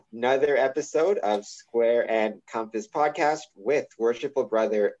another episode of Square and Compass podcast with worshipful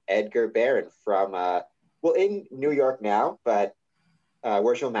brother Edgar Barron from, in New York now, but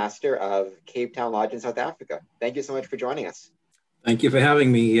worshipful master of Cape Town Lodge in South Africa. Thank you so much for joining us. Thank you for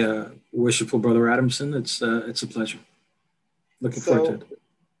having me, worshipful brother Adamson. It's a pleasure. Looking forward to it.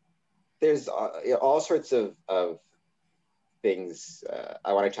 There's all sorts of things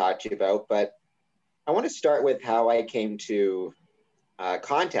I want to talk to you about, but I want to start with how I came to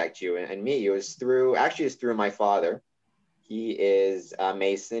contact you and meet you. It was through my father. He is a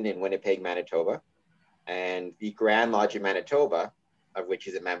Mason in Winnipeg, Manitoba, and the Grand Lodge of Manitoba, of which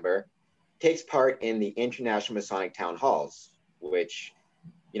he's a member, takes part in the International Masonic Town Halls, which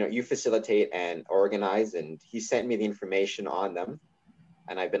you facilitate and organize. And he sent me the information on them,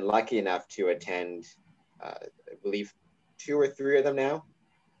 and I've been lucky enough to attend, I believe, 2 or 3 of them now,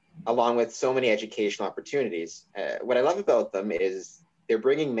 along with so many educational opportunities. What I love about them is they're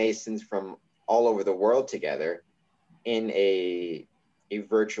bringing Masons from all over the world together in a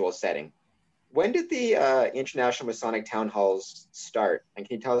virtual setting. When did the International Masonic Town Halls start? And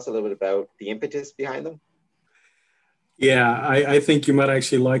can you tell us a little bit about the impetus behind them? Yeah, I think you might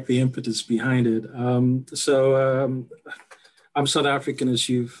actually like the impetus behind it. I'm South African, as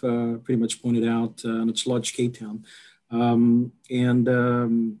you've pretty much pointed out, and it's Lodge Cape Town.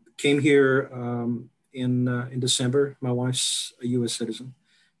 Came here in December. My wife's a U.S. citizen.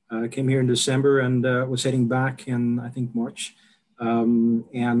 Came here in December and was heading back in, I think, March. I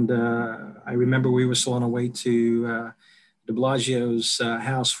remember we were still on our way to de Blasio's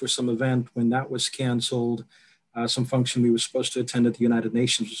house for some event when that was canceled. Some function we were supposed to attend at the United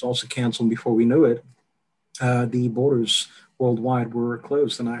Nations was also canceled. Before we knew it, the borders worldwide were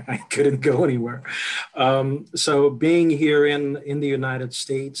closed, and I couldn't go anywhere. So being here in the United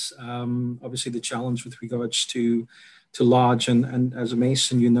States, obviously the challenge with regards to Lodge and as a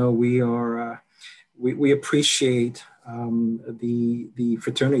Mason, we are we appreciate the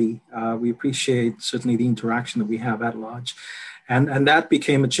fraternity. We appreciate certainly the interaction that we have at Lodge. And that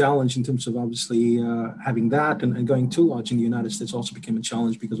became a challenge in terms of obviously having that and going to Lodge in the United States also became a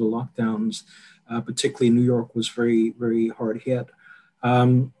challenge because of lockdowns. Particularly New York was very, very hard hit.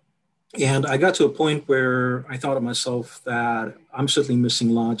 And I got to a point where I thought of myself that I'm certainly missing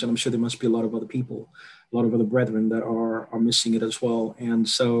Lodge, and I'm sure there must be a lot of other people, a lot of other brethren that are missing it as well. And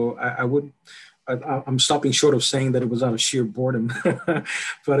so I'm stopping short of saying that it was out of sheer boredom,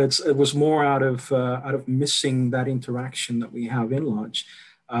 but it was more out of missing that interaction that we have in Lodge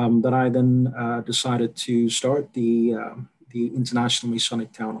that I then decided to start the International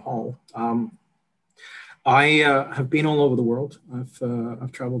Masonic Town Hall. I have been all over the world.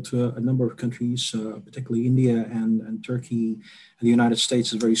 I've traveled to a number of countries, particularly India and Turkey, and the United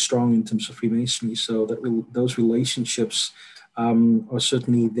States is very strong in terms of Freemasonry. So that those relationships are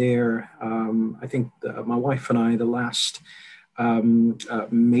certainly there. I think my wife and I, the last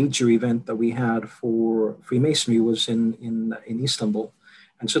major event that we had for Freemasonry was in Istanbul,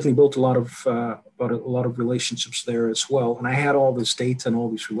 and certainly built a lot of relationships there as well. And I had all this data and all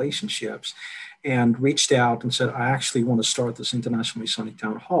these relationships, and reached out and said, I actually want to start this International Masonic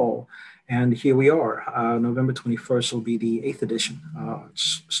Town Hall. And here we are. November 21st will be the 8th edition.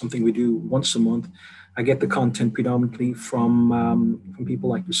 It's something we do once a month. I get the content predominantly from people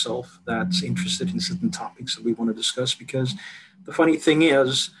like yourself that's interested in certain topics that we want to discuss, because the funny thing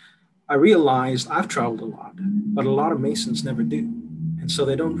is, I realized I've traveled a lot, but a lot of Masons never do. And so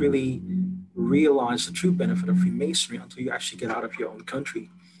they don't really realize the true benefit of Freemasonry until you actually get out of your own country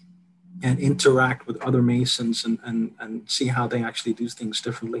and interact with other Masons and see how they actually do things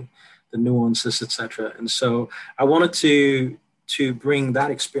differently, the nuances, etc. And so I wanted to bring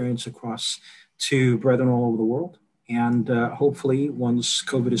that experience across to brethren all over the world. And hopefully once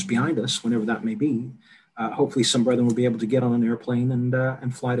COVID is behind us, whenever that may be, hopefully some brethren will be able to get on an airplane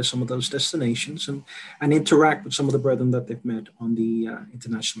and fly to some of those destinations and interact with some of the brethren that they've met on the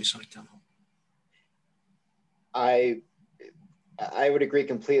International Masonic Town Hall. I would agree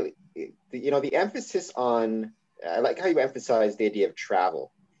completely. The emphasis on, I like how you emphasize the idea of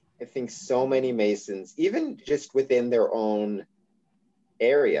travel. I think so many Masons, even just within their own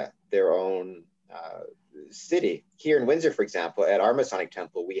area, their own city. Here in Windsor, for example, at our Masonic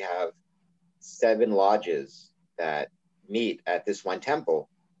Temple, we have 7 lodges that meet at this one temple.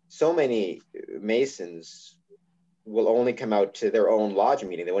 So many Masons will only come out to their own lodge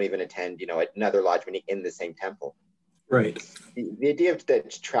meeting. They won't even attend, another lodge meeting in the same temple. Right. The idea of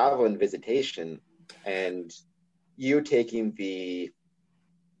that travel and visitation, and you taking the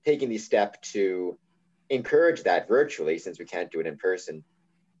step to encourage that virtually, since we can't do it in person,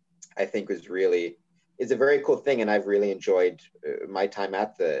 I think was really is a very cool thing, and I've really enjoyed my time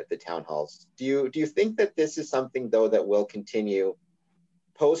at the town halls. Do you think that this is something though that will continue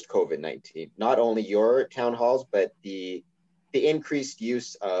post COVID-19? Not only your town halls, but the increased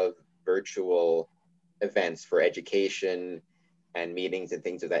use of virtual events for education and meetings and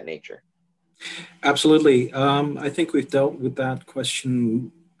things of that nature. Absolutely. I think we've dealt with that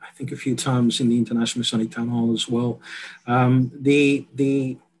question, I think, a few times in the International Masonic Town Hall as well.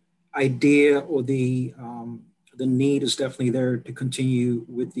 The idea or the need is definitely there to continue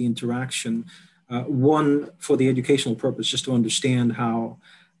with the interaction. One, for the educational purpose, just to understand how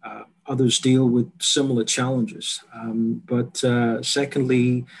others deal with similar challenges. But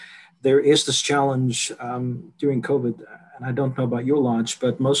secondly, there is this challenge during COVID, and I don't know about your lodge,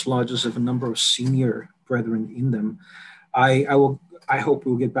 but most lodges have a number of senior brethren in them. I hope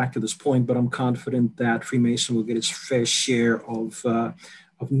we'll get back to this point, but I'm confident that Freemason will get its fair share of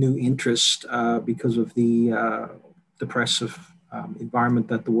new interest because of the depressive environment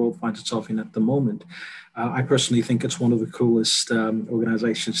that the world finds itself in at the moment. I personally think it's one of the coolest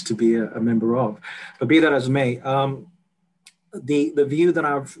organizations to be a member of. But be that as it may, the view that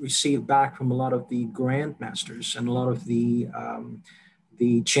I've received back from a lot of the grandmasters and a lot of the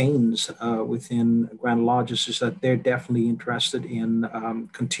chains within Grand Lodges is that they're definitely interested in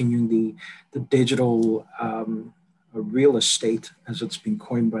continuing the digital real estate, as it's been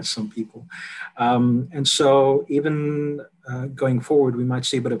coined by some people. And so even going forward, we might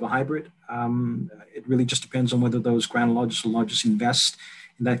see a bit of a hybrid. It really just depends on whether those Grand Lodges or lodges invest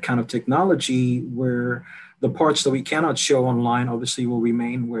in that kind of technology where the parts that we cannot show online obviously will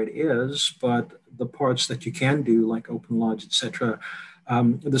remain where it is, but the parts that you can do, like open lodge, etc.,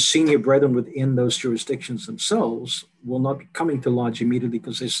 the senior brethren within those jurisdictions themselves will not be coming to lodge immediately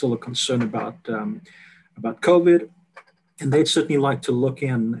because there's still a concern about COVID. And they'd certainly like to look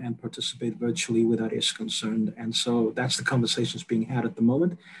in and participate virtually where that is concerned. And so that's the conversations being had at the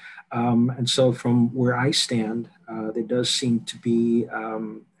moment. And so from where I stand, there does seem to be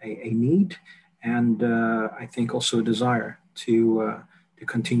a need and I think also a desire to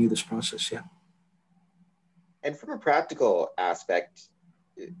continue this process, yeah. And from a practical aspect,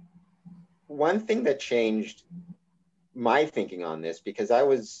 one thing that changed my thinking on this, because I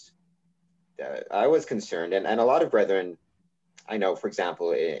was concerned, and a lot of brethren I know, for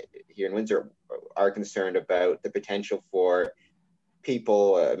example, here in Windsor, are concerned about the potential for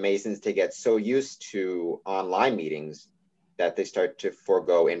people, Masons, to get so used to online meetings that they start to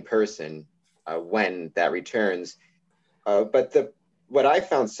forego in person when that returns. But what I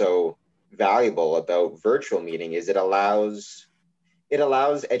found so valuable about virtual meeting is it allows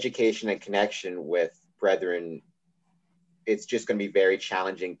education and connection with brethren. It's just going to be very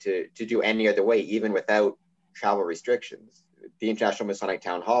challenging to do any other way, even without travel restrictions. The International Masonic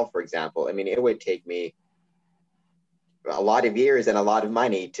Town Hall, for example, I mean, it would take me a lot of years and a lot of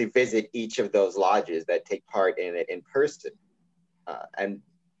money to visit each of those lodges that take part in it in person. And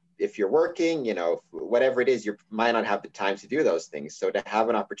if you're working, whatever it is, you might not have the time to do those things. So to have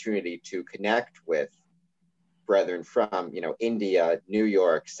an opportunity to connect with brethren from, India, New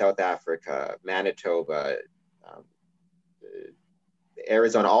York, South Africa, Manitoba,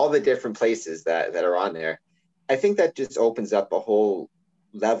 Arizona, all the different places that are on there, I think that just opens up a whole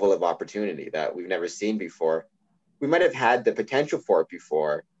level of opportunity that we've never seen before. We might have had the potential for it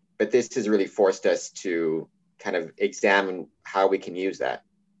before, but this has really forced us to kind of examine how we can use that.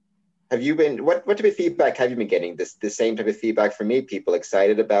 Have you been, what type of feedback have you been getting? The same type of feedback from me, people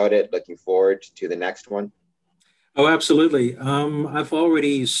excited about it, looking forward to the next one? Oh, absolutely. I've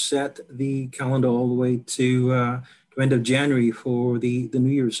already set the calendar all the way to end of January for the New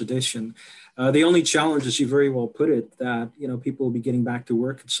Year's edition. The only challenge, as you very well put it, that people will be getting back to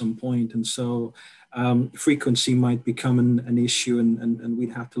work at some point, and so frequency might become an issue, and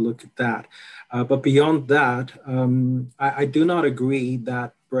we'd have to look at that. But beyond that, I do not agree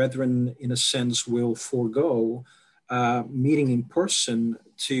that brethren, in a sense, will forego meeting in person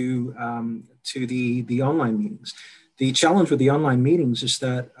to the online meetings. The challenge with the online meetings is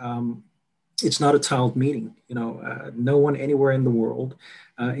that it's not a tiled meeting. No one anywhere in the world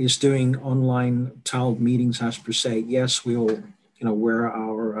is doing online tiled meetings as per se. Yes, we'll wear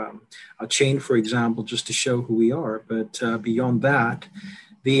our chain, for example, just to show who we are. But beyond that,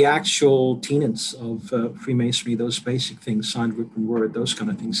 the actual tenets of Freemasonry, those basic things, signed, written word, those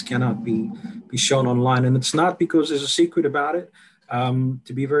kind of things, cannot be shown online. And it's not because there's a secret about it.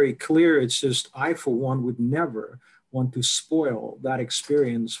 To be very clear, it's just I, for one, would never want to spoil that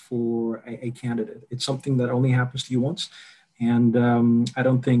experience for a candidate. It's something that only happens to you once. And I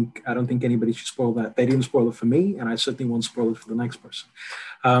don't think anybody should spoil that. They didn't spoil it for me, and I certainly won't spoil it for the next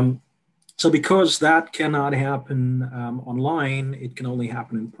person. So because that cannot happen online, it can only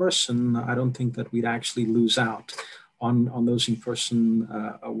happen in person. I don't think that we'd actually lose out on those in-person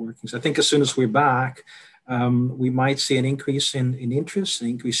workings. I think as soon as we're back, we might see an increase in interest, an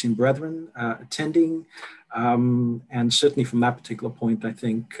increase in brethren attending. And certainly from that particular point, I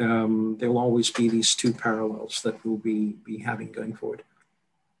think there will always be these two parallels that we'll be having going forward.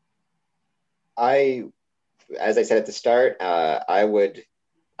 As I said at the start,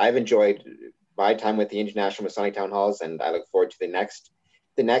 I've enjoyed my time with the International Masonic Town Halls, and I look forward to the next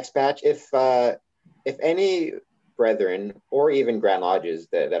batch. If any brethren or even Grand Lodges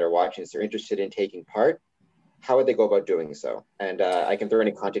that are watching this are interested in taking part, how would they go about doing so? And I can throw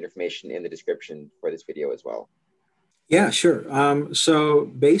any contact information in the description for this video as well. Yeah, sure. So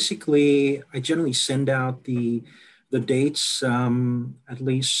basically, I generally send out the dates at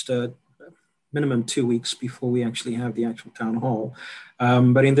least minimum 2 weeks before we actually have the actual town hall.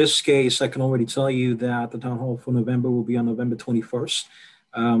 But in this case, I can already tell you that the town hall for November will be on November 21st.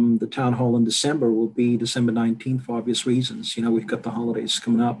 The town hall in December will be December 19th for obvious reasons. You know, we've got the holidays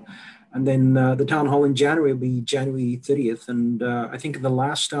coming up. And then the town hall in January will be January 30th. And I think in the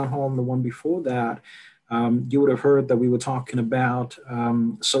last town hall and the one before that, you would have heard that we were talking about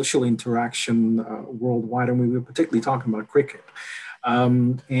social interaction worldwide, and we were particularly talking about cricket.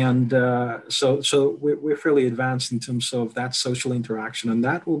 So we're fairly advanced in terms of that social interaction, and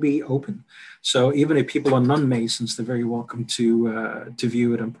that will be open. So even if people are non-Masons, they're very welcome to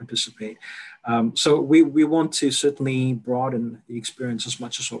view it and participate. So we want to certainly broaden the experience as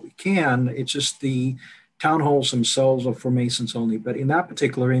much as what we can. It's just the town halls themselves are for Masons only. But in that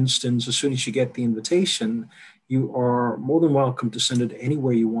particular instance, as soon as you get the invitation, you are more than welcome to send it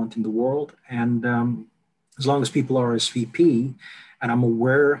anywhere you want in the world. And as long as people are RSVP, and I'm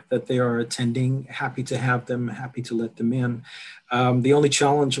aware that they are attending, happy to have them, happy to let them in. The only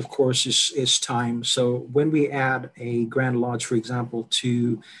challenge, of course, is time. So when we add a Grand Lodge, for example,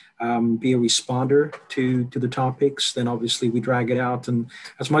 to be a responder to the topics, then obviously we drag it out. And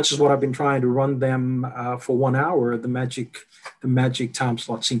as much as what I've been trying to run them for 1 hour, the magic time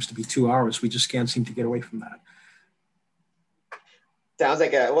slot seems to be 2 hours. We just can't seem to get away from that. Sounds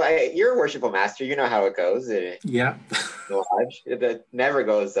like you're a worshipful master. You know how it goes. Yeah. It never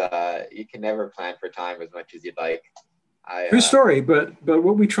goes. You can never plan for time as much as you'd like. True story. But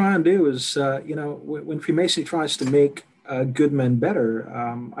what we try and do is, when Freemasonry tries to make good men better,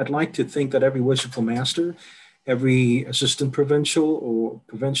 I'd like to think that every worshipful master, every assistant provincial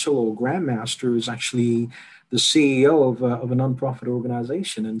or grand master is actually the CEO of a nonprofit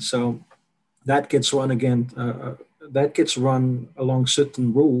organization, and so that gets run along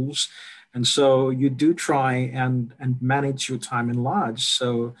certain rules. And so you do try and manage your time in lodge.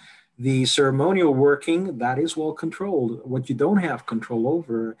 So the ceremonial working, that is well controlled. What you don't have control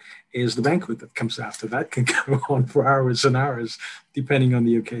over is the banquet that comes after. That can go on for hours and hours, depending on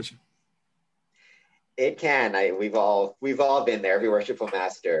the occasion. It can. We've all been there. Every worshipful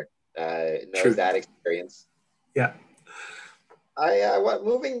master knows True. That experience. Yeah.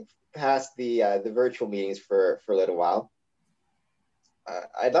 Moving past the virtual meetings for a little while,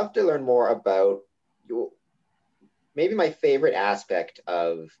 I'd love to learn more about maybe my favorite aspect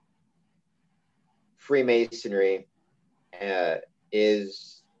of Freemasonry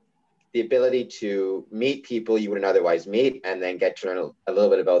is the ability to meet people you wouldn't otherwise meet, and then get to learn a little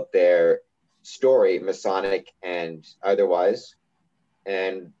bit about their story, Masonic and otherwise.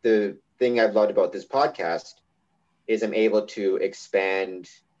 And the thing I've loved about this podcast is I'm able to expand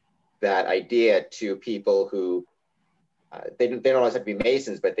that idea to people who they don't always have to be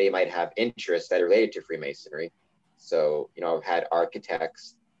Masons, but they might have interests that are related to Freemasonry. So, I've had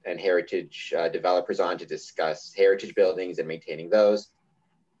architects and heritage developers on to discuss heritage buildings and maintaining those.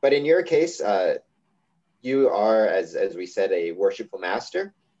 But in your case, you are, as we said, a worshipful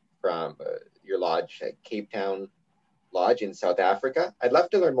master from your lodge at Cape Town Lodge in South Africa. I'd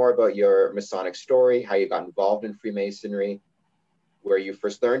love to learn more about your Masonic story, how you got involved in Freemasonry, where you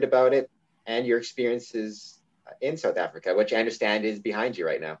first learned about it, and your experiences in South Africa, which I understand is behind you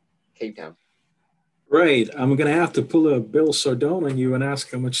right now, Cape Town. Right. I'm going to have to pull a Bill Sardone on you and ask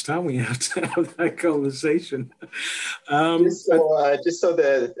how much time we have to have that conversation. Just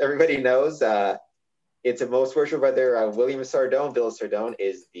so everybody knows, it's a most worshipful brother, William Sardone. Bill Sardone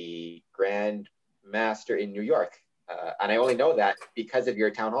is the Grand Master in New York. And I only know that because of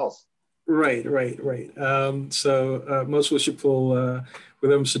your town halls. Right. So most worshipful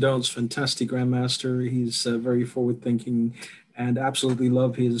William Sardone's fantastic Grandmaster. He's very forward-thinking and absolutely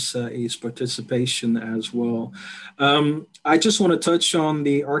love his participation as well. I just want to touch on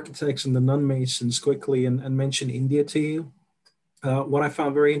the architects and the non-Masons quickly and mention India to you. What I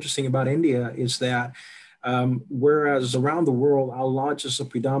found very interesting about India is that whereas around the world, our lodges are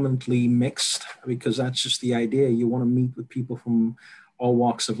predominantly mixed because that's just the idea. You want to meet with people from all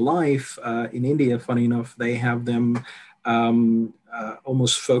walks of life. In India, funny enough, they have them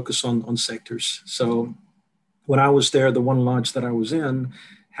almost focus on sectors. So when I was there, the one lodge that I was in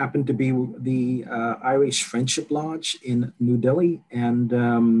happened to be the Irish Friendship Lodge in New Delhi.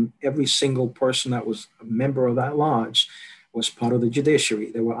 And every single person that was a member of that lodge was part of the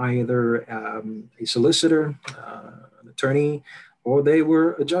judiciary. They were either a solicitor, an attorney, or they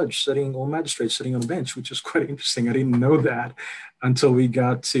were a judge sitting or magistrate sitting on a bench, which is quite interesting. I didn't know that until we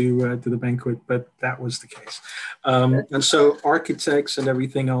got to the banquet, but that was the case. And so architects and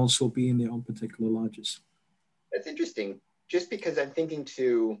everything else will be in their own particular lodges. That's interesting. Just because I'm thinking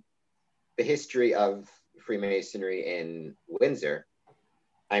to the history of Freemasonry in Windsor,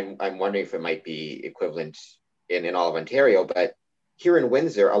 I'm wondering if it might be equivalent in all of Ontario, but here in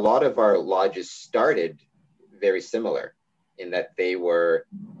Windsor, a lot of our lodges started very similar in that they were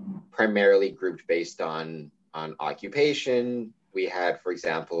primarily grouped based on occupation. We had, for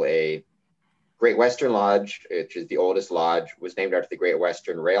example, a Great Western Lodge, which is the oldest lodge, was named after the Great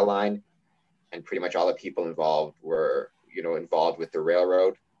Western Rail Line, and pretty much all the people involved were, involved with the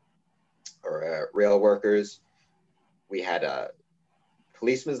railroad or rail workers. We had a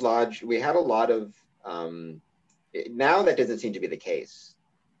policeman's lodge. We had a lot of now that doesn't seem to be the case.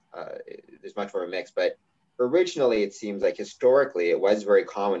 There's much more of a mix, but originally it seems like historically it was very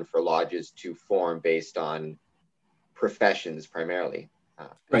common for lodges to form based on professions primarily.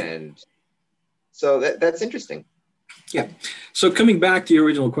 Right. And so that's interesting. Yeah. So coming back to your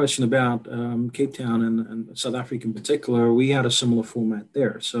original question about Cape Town and South Africa in particular, we had a similar format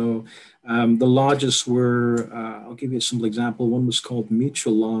there. So the lodges were, I'll give you a simple example. One was called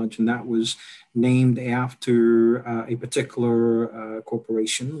Mutual Lodge, and that was named after a particular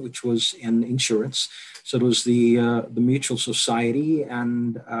corporation, which was in insurance. So it was the Mutual Society,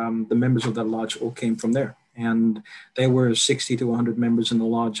 and the members of that lodge all came from there. And there were 60 to 100 members in the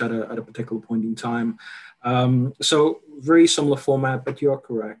lodge at a particular point in time. So very similar format, but you're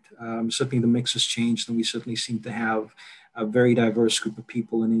correct. Certainly the mix has changed, and we certainly seem to have a very diverse group of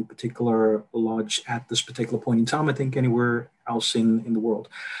people in a particular lodge at this particular point in time, I think anywhere else in the world.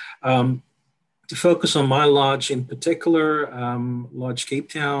 To focus on my lodge in particular, Lodge Cape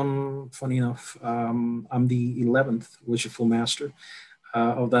Town, funny enough, I'm the 11th worshipful master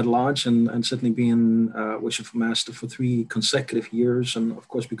of that lodge, and certainly being worshipful master for 3 consecutive years. And of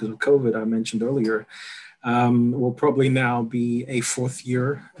course, because of COVID, I mentioned earlier, will probably now be a 4th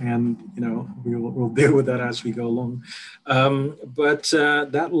year, and we'll deal with that as we go along. But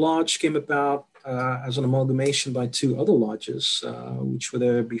that lodge came about as an amalgamation by 2 other lodges, which were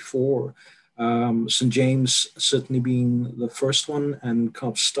there before. St. James certainly being the first one, and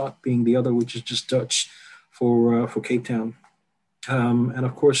Kaapstad being the other, which is just Dutch for Cape Town. And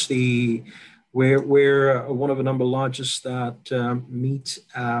of course, we're one of a number of lodges that meet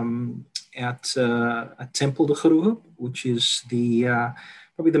at Tempel de Geroep, which is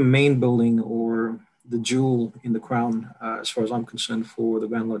probably the main building or the jewel in the crown, as far as I'm concerned, for the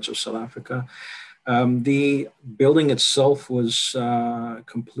Grand Lodge of South Africa. The building itself was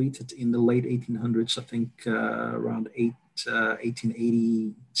completed in the late 1800s, I think around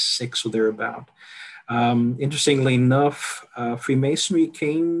 1886 or thereabout. Interestingly enough, Freemasonry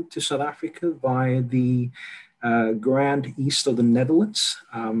came to South Africa by the Grand East of the Netherlands.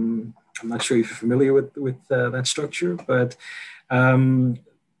 I'm not sure if you're familiar with that structure, but the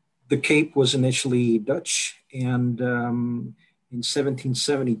Cape was initially Dutch, and in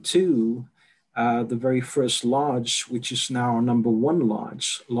 1772, the very first lodge, which is now our number 1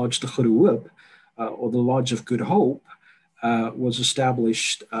 lodge, Lodge de Geroep, or the Lodge of Good Hope, was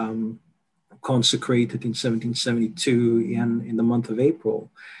established, consecrated in 1772 in the month of April.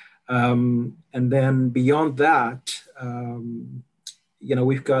 And then beyond that,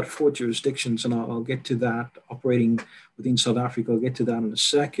 we've got 4 jurisdictions, and I'll get to that, operating within South Africa. I'll get to that in a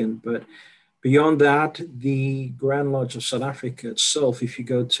second. But beyond that, the Grand Lodge of South Africa itself, if you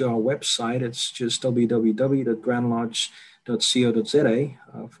go to our website, it's just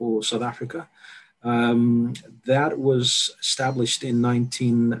www.grandlodge.co.za for South Africa. That was established in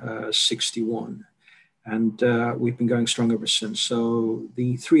 1961, and we've been going strong ever since. So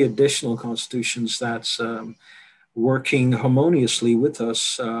the 3 additional constitutions that's working harmoniously with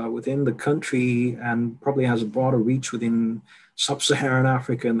us within the country, and probably has a broader reach within sub-Saharan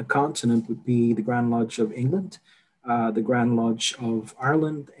Africa and the continent, would be the Grand Lodge of England, the Grand Lodge of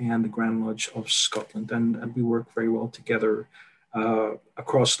Ireland, and the Grand Lodge of Scotland. And we work very well together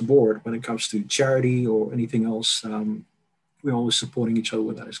across the board when it comes to charity or anything else we're always supporting each other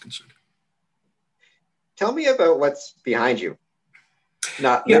where that is concerned. Tell me about what's behind you.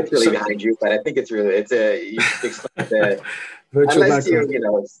 Not Yeah, literally behind you, but I think you should explain the, virtual unless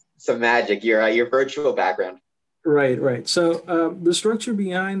background. some magic, your virtual background. Right. So the structure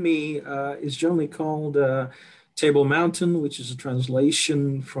behind me is generally called Table Mountain, which is a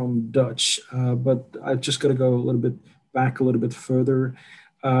translation from Dutch. But I've just got to go a little bit back a little bit further.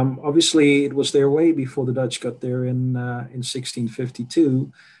 Obviously, it was their way before the Dutch got there in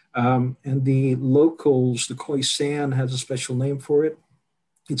 1652. And the locals, the Khoisan, has a special name for it.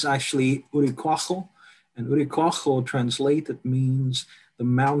 It's actually Uriquajo, and Uriquajo translated means the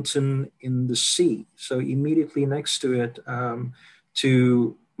mountain in the sea. So immediately next to it,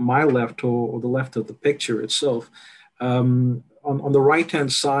 to my left or the left of the picture itself, on the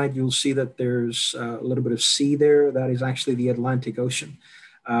right-hand side, you'll see that there's a little bit of sea there. That is actually the Atlantic Ocean.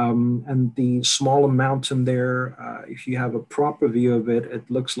 And the smaller mountain there, if you have a proper view of it,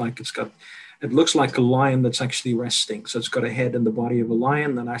 it looks like a lion that's actually resting. So it's got a head and the body of a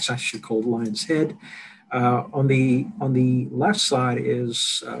lion, and that's actually called Lion's Head. On the left side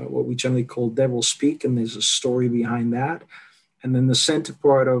is what we generally call Devil's Peak, and there's a story behind that. And then the center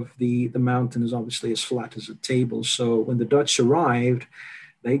part of the mountain is obviously as flat as a table. So when the Dutch arrived,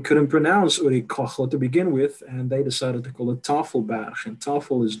 they couldn't pronounce Uriquajo to begin with, and they decided to call it Tafelberg. And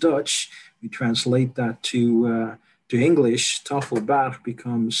Tafel is Dutch. We translate that to English. Tafelberg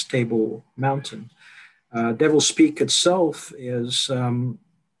becomes Table Mountain. Devil's Peak itself is a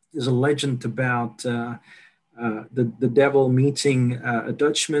legend about the devil meeting a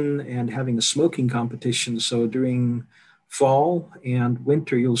Dutchman and having a smoking competition. So during fall and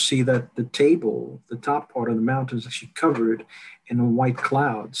winter, you'll see that the top part of the mountain is actually covered in a white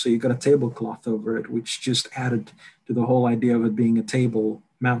cloud. So you've got a tablecloth over it, which just added to the whole idea of it being a table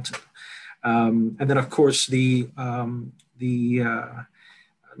mountain. And then, of course, not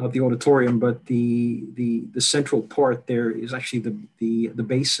the auditorium, but the central part there is actually the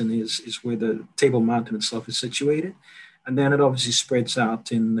basin is where the Table Mountain itself is situated. And then it obviously spreads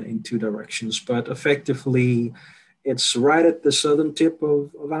out in two directions. But effectively, it's right at the southern tip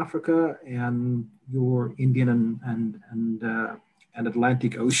of Africa, and your Indian and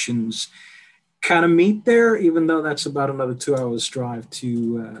Atlantic Oceans kind of meet there, even though that's about another 2 hours drive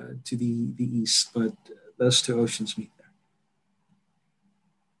to the east. But those two oceans meet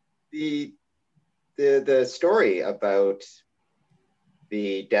there. The story about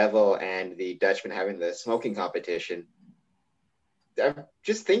the devil and the Dutchman having the smoking competition, I'm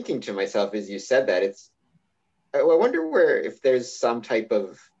just thinking to myself as you said that, I wonder if there's some type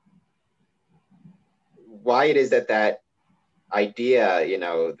of why it is that idea,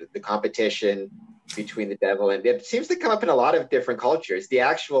 the competition between the devil, and it seems to come up in a lot of different cultures. The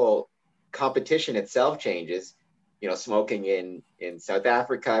actual competition itself changes, smoking in South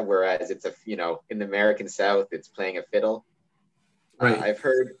Africa, whereas it's in the American South, it's playing a fiddle. Right. I've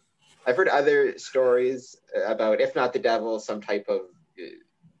heard other stories about, if not the devil, some type of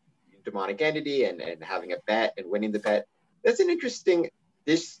demonic entity and having a bet and winning the bet. That's an interesting.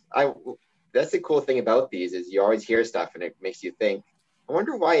 That's the cool thing about these is you always hear stuff and it makes you think. I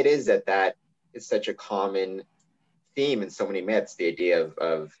wonder why it is that is such a common theme in so many myths. The idea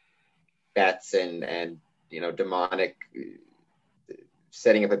of bets and demonic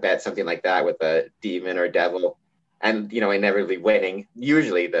setting up a bet, something like that, with a demon or devil, and inevitably winning.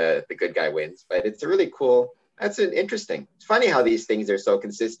 Usually the good guy wins, but it's a really cool. That's interesting. It's funny how these things are so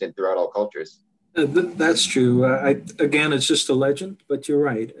consistent throughout all cultures. That's true. Again, it's just a legend, but you're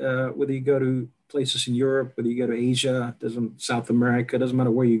right. Whether you go to places in Europe, whether you go to Asia, South America, doesn't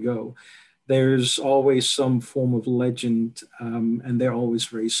matter where you go, there's always some form of legend, and they're always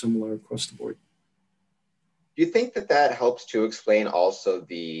very similar across the board. Do you think that helps to explain also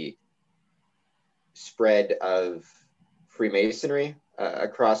the spread of Freemasonry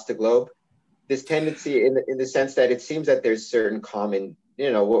across the globe? This tendency in the sense that it seems that there's certain common,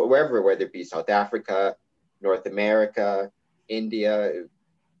 wherever, whether it be South Africa, North America, India,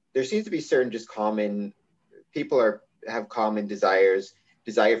 there seems to be certain just common, people have common desire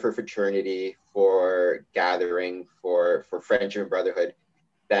for fraternity, for gathering, for friendship and brotherhood,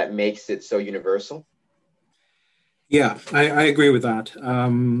 that makes it so universal. Yeah, I agree with that.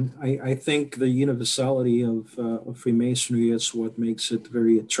 I think the universality of Freemasonry is what makes it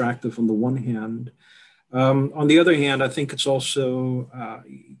very attractive on the one hand. On the other hand, I think it's also,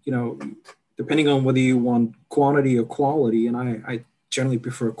 depending on whether you want quantity or quality, and I generally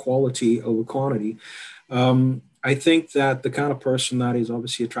prefer quality over quantity. I think that the kind of person that is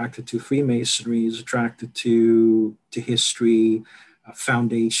obviously attracted to Freemasonry is attracted to history,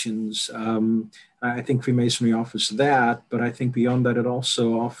 foundations. I think Freemasonry offers that, but I think beyond that, it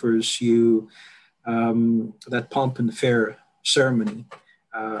also offers you that pomp and fair ceremony,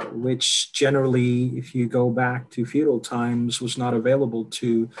 which generally, if you go back to feudal times, was not available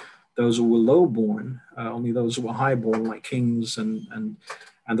to those who were low-born. Only those who were high-born, like kings and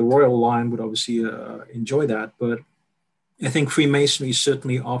the royal line, would obviously enjoy that. But I think Freemasonry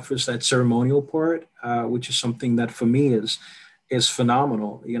certainly offers that ceremonial part, which is something that for me is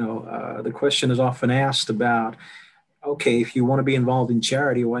phenomenal. The question is often asked about, okay, if you want to be involved in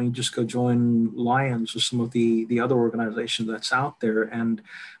charity, why don't you just go join Lions or some of the other organizations that's out there? And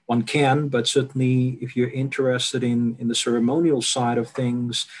one can, but certainly if you're interested in the ceremonial side of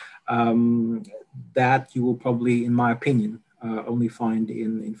things, that you will probably, in my opinion, only find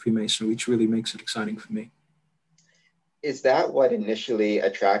in Freemasonry, which really makes it exciting for me. Is that what initially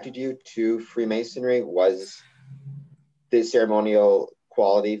attracted you to Freemasonry? Was the ceremonial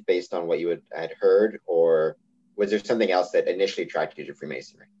quality based on what you had heard, or was there something else that initially attracted you to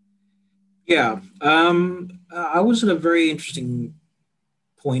Freemasonry? Yeah, I was at a very interesting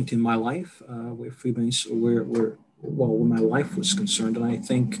point in my life where when my life was concerned, and I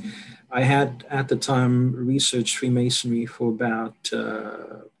think I had at the time researched Freemasonry for about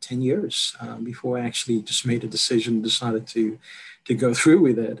 10 years before I actually just made a decision, decided to go through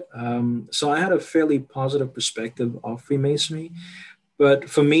with it. So I had a fairly positive perspective of Freemasonry. But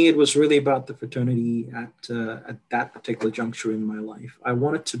for me, it was really about the fraternity at that particular juncture in my life. I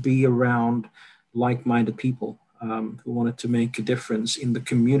wanted to be around like-minded people who wanted to make a difference in the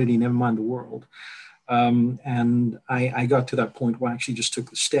community, never mind the world. And I got to that point where I actually just took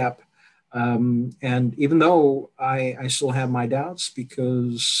the step. And even though I still have my doubts,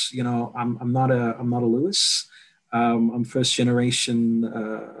 because I'm not a Lewis, I'm first generation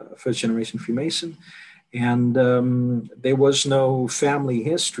Freemason. And there was no family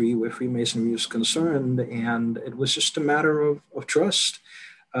history where Freemasonry was concerned, and it was just a matter of trust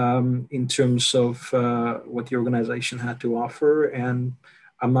in terms of what the organization had to offer. And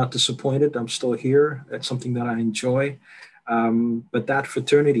I'm not disappointed. I'm still here. It's something that I enjoy. But that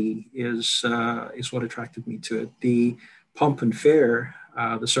fraternity is what attracted me to it. The pomp and fair,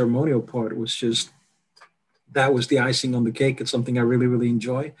 the ceremonial part that was the icing on the cake. It's something I really, really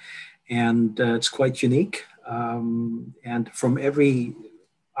enjoy. And it's quite unique. And from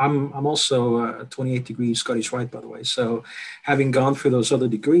I'm also a 28 degree Scottish Rite, by the way. So having gone through those other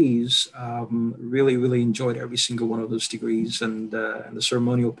degrees, really, really enjoyed every single one of those degrees. And the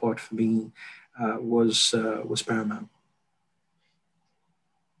ceremonial part for me was paramount.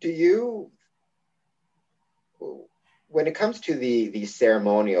 Do you, when it comes to the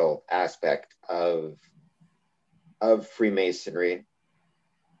ceremonial aspect of Freemasonry,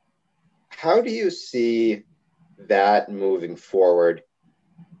 how do you see that moving forward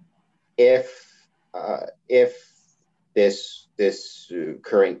if this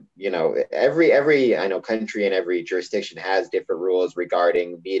current, every I know country and every jurisdiction has different rules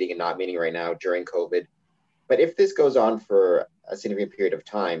regarding meeting and not meeting right now during COVID, but if this goes on for a significant period of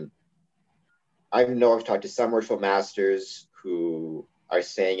time, I've talked to some ritual masters who are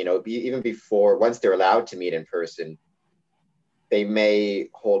saying, even before, once they're allowed to meet in person, they may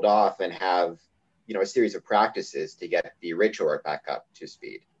hold off and have, a series of practices to get the ritual work back up to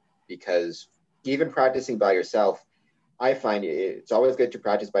speed. Because even practicing by yourself, I find it's always good to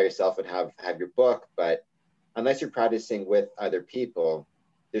practice by yourself and have your book, but unless you're practicing with other people,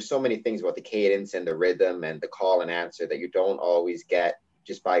 there's so many things about the cadence and the rhythm and the call and answer that you don't always get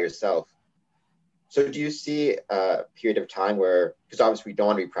just by yourself. So do you see a period of time where, because obviously we don't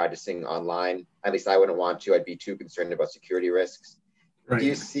want to be practicing online, at least I wouldn't want to, I'd be too concerned about security risks. Right. Do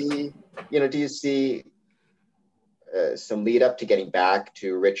you see some lead up to getting back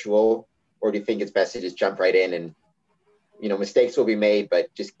to ritual, or do you think it's best to just jump right in and, mistakes will be made,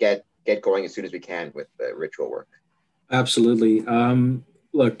 but just get going as soon as we can with the ritual work? Absolutely.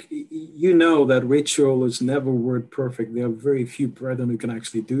 Look, that ritual is never word perfect. There are very few brethren who can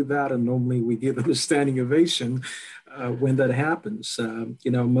actually do that. And normally we give them a standing ovation when that happens.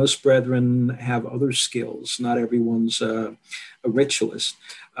 Most brethren have other skills. Not everyone's a ritualist.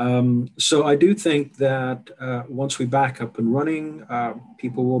 So I do think that once we back up and running,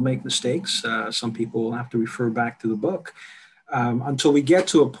 people will make mistakes. Some people will have to refer back to the book. Until we get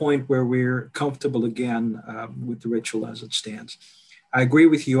to a point where we're comfortable again with the ritual as it stands. I agree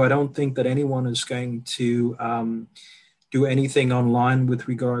with you. I don't think that anyone is going to do anything online with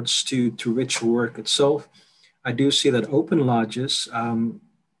regards to ritual work itself. I do see that open lodges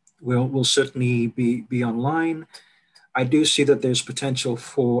will certainly be online. I do see that there's potential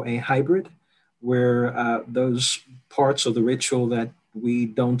for a hybrid where those parts of the ritual that we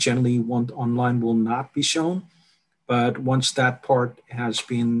don't generally want online will not be shown. But once that part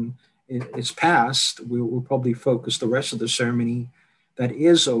is passed, we'll probably focus the rest of the ceremony that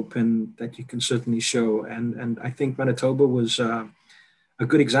is open that you can certainly show. And I think Manitoba was a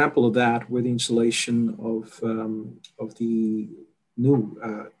good example of that, where the installation of the new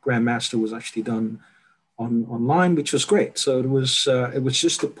Grand Master was actually done online, which was great. So it was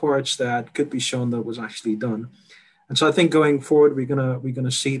just the parts that could be shown that was actually done. And so I think going forward, we're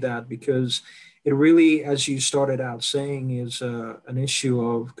gonna see that, because it really, as you started out saying, is an issue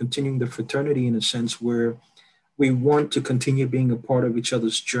of continuing the fraternity in a sense where we want to continue being a part of each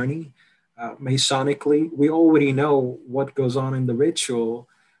other's journey. Masonically, we already know what goes on in the ritual,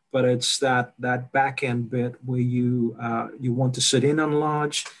 but it's that back end bit where you want to sit in on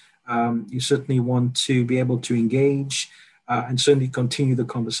lodge. You certainly want to be able to engage and certainly continue the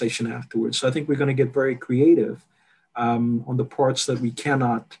conversation afterwards. So I think we're going to get very creative on the parts that we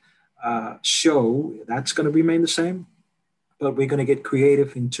cannot show. That's going to remain the same, but we're going to get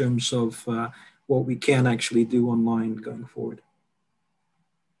creative in terms of what we can actually do online going forward.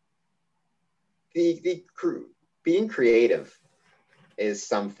 Being creative is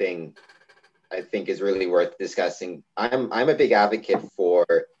something I think is really worth discussing. I'm a big advocate for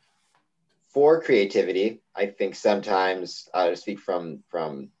creativity. I think sometimes, to speak from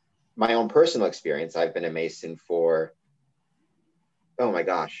my own personal experience, I've been a Mason for, oh my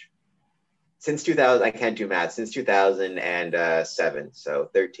gosh, since 2000. I can't do math. Since 2007, so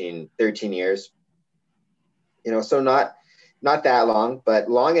 13 years. So not that long, but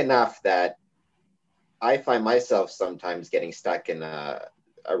long enough that I find myself sometimes getting stuck in a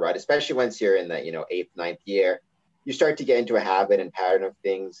rut, especially once you're in the 8th, 9th year. You start to get into a habit and pattern of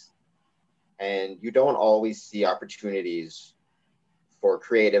things, and you don't always see opportunities for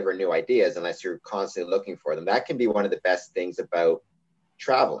creative or new ideas unless you're constantly looking for them. That can be one of the best things about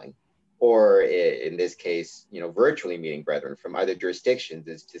traveling, or in this case, virtually meeting brethren from other jurisdictions,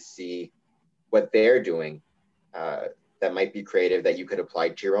 is to see what they're doing that might be creative, that you could apply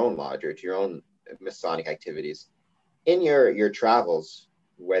to your own lodge or to your own Masonic activities. In your travels,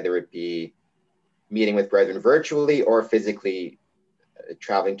 whether it be meeting with brethren virtually or physically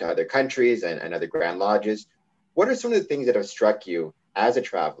traveling to other countries and other Grand Lodges, what are some of the things that have struck you as a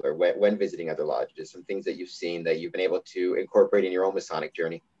traveler when visiting other lodges? Some things that you've seen that you've been able to incorporate in your own Masonic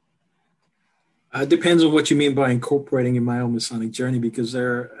journey? Depends on what you mean by incorporating in my own Masonic journey, because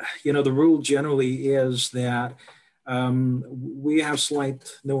the rule generally is that we have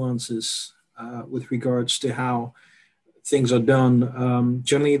slight nuances with regards to how things are done.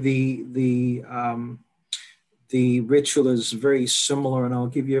 Generally, the ritual is very similar, and I'll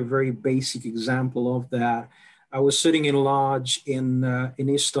give you a very basic example of that. I was sitting in a lodge in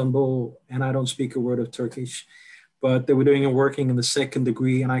Istanbul, and I don't speak a word of Turkish, but they were doing a working in the second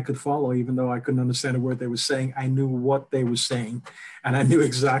degree, and I could follow, even though I couldn't understand a word they were saying. I knew what they were saying, and I knew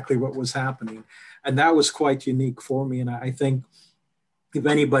exactly what was happening. And that was quite unique for me. And I think if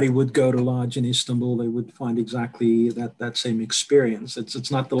anybody would go to lodge in Istanbul, they would find exactly that same experience.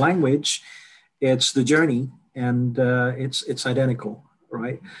 It's not the language, it's the journey, and it's identical,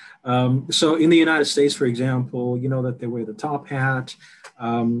 right? So in the United States, for example, you know that they wear the top hat.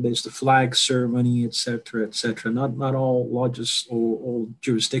 There's the flag ceremony, et cetera, et cetera. Not all lodges or all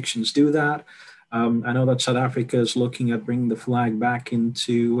jurisdictions do that. I know that South Africa is looking at bringing the flag back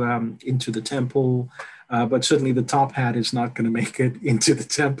into the temple, but certainly the top hat is not going to make it into the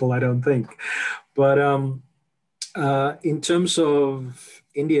temple, I don't think. But in terms of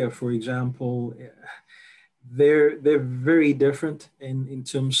India, for example, they're very different in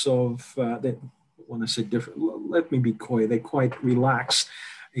terms of when I say different, let me be coy. They're quite relaxed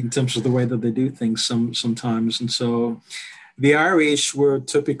in terms of the way that they do things sometimes, and so. The Irish were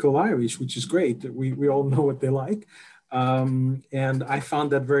typical Irish, which is great. We all know what they like. And I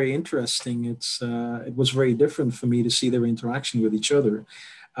found that very interesting. It was very different for me to see their interaction with each other.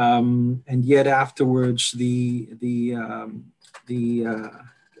 And yet afterwards, the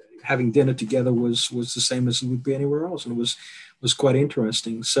having dinner together was the same as it would be anywhere else. And it was quite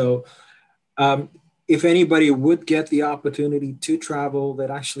interesting. So if anybody would get the opportunity to travel, they'd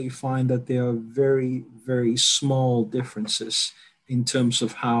actually find that there are very, very small differences in terms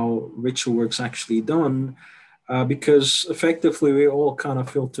of how ritual work's actually done, because effectively we all kind of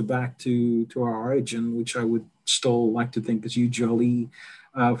filter back to our origin, which I would still like to think is usually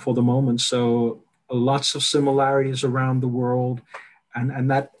for the moment. So lots of similarities around the world. And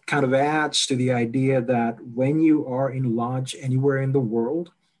that kind of adds to the idea that when you are in lodge anywhere in the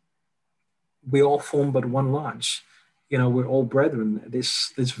world, we all form but one lodge. we're all brethren.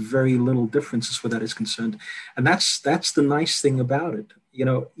 There's very little difference as far as that is concerned, and that's the nice thing about it.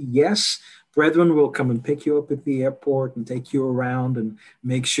 Yes, brethren will come and pick you up at the airport and take you around and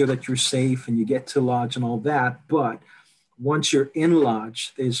make sure that you're safe and you get to lodge and all that. But once you're in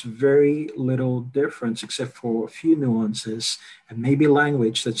lodge, there's very little difference except for a few nuances and maybe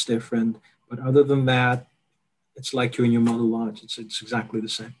language that's different. But other than that, it's like you're in your mother lodge. It's exactly the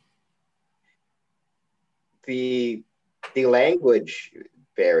same. The language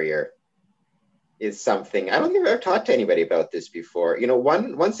barrier is something I don't think I've ever talked to anybody about this before.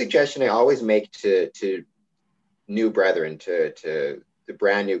 One suggestion I always make to new brethren, to the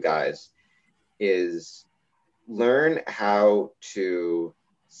brand new guys, is learn how to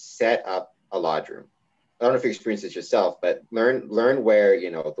set up a lodge room. I don't know if you experience this yourself, but learn where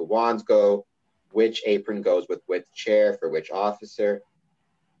the wands go, which apron goes with which chair for which officer.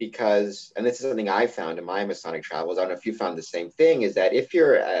 Because, and this is something I found in my Masonic travels, I don't know if you found the same thing, is that if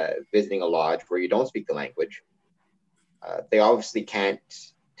you're visiting a lodge where you don't speak the language, they obviously can't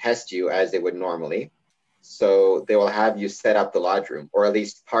test you as they would normally. So they will have you set up the lodge room, or at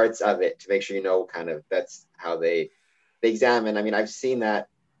least parts of it, to make sure kind of that's how they examine. I mean, I've seen that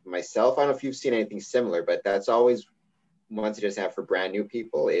myself. I don't know if you've seen anything similar, but that's always one suggestion I have for brand new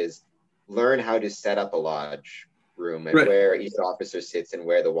people is learn how to set up a lodge room and where each officer sits and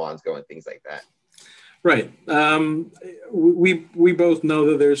where the wands go and things like that. Right. We both know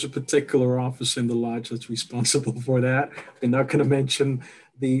that there's a particular office in the lodge that's responsible for that. We're not going to mention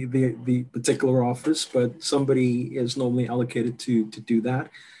the particular office, but somebody is normally allocated to do that.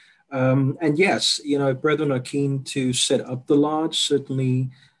 And yes, if brethren are keen to set up the lodge,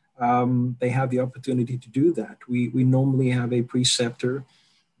 certainly they have the opportunity to do that. We normally have a preceptor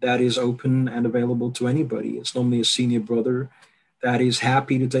that is open and available to anybody. It's normally a senior brother that is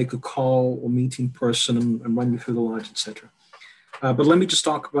happy to take a call or meet in person and run you through the lodge, etc. But let me just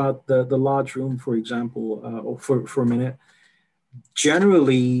talk about the lodge room, for example, or for a minute.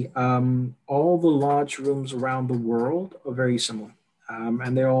 Generally, all the lodge rooms around the world are very similar,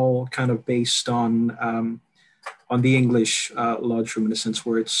 and they're all kind of based on the English lodge room in a sense,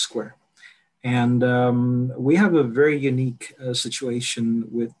 where it's square. And we have a very unique situation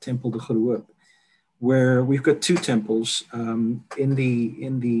with Temple de Gerup, where we've got two temples in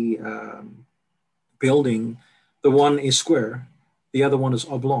the building. The one is square, the other one is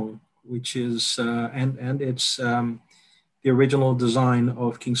oblong, which is and it's the original design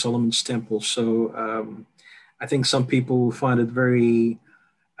of King Solomon's temple. So I think some people find it very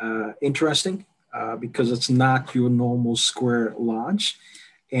interesting because it's not your normal square lodge.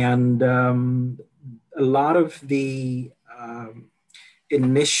 And a lot of the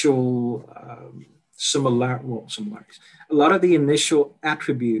initial similarities, a lot of the initial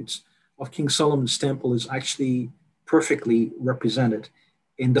attributes of King Solomon's temple is actually perfectly represented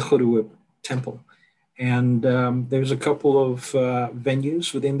in the Gerup temple. And there's a couple of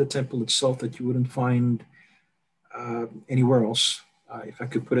venues within the temple itself that you wouldn't find anywhere else, if I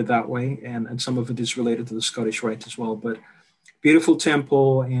could put it that way. And some of it is related to the Scottish Rite as well. But beautiful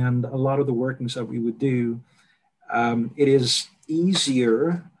temple, and a lot of the workings that we would do, it is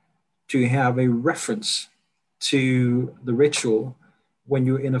easier to have a reference to the ritual when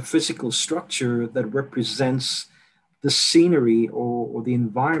you're in a physical structure that represents the scenery or the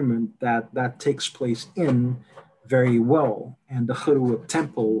environment that takes place in very well. And the Gerup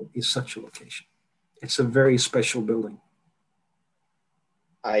temple is such a location. It's a very special building.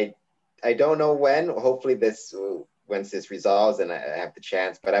 I don't know when. Hopefully once this resolves and I have the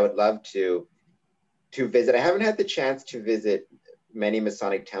chance, but I would love to visit. I haven't had the chance to visit many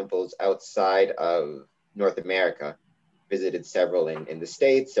Masonic temples outside of North America. Visited several in the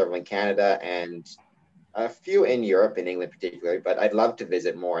States, several in Canada, and a few in Europe, in England particularly, but I'd love to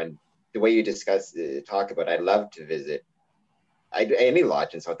visit more. And the way you talk about it, I'd love to visit any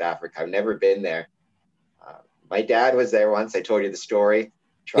lodge in South Africa. I've never been there. My dad was there once. I told you the story.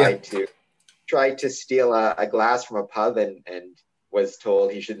 Tried to steal a glass from a pub and was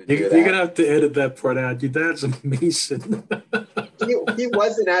told he shouldn't do that. You're going to have to edit that part out. Your dad's a Mason. he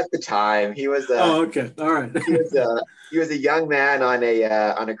wasn't at the time. He was okay. All right. he was a young man on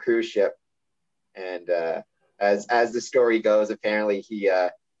a cruise ship. And as the story goes, apparently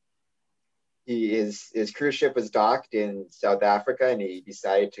his cruise ship was docked in South Africa, and he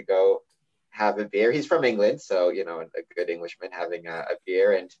decided to go have a beer. He's from England, so a good Englishman having a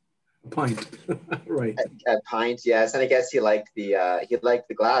beer and a pint, right? A pint, yes. And I guess he liked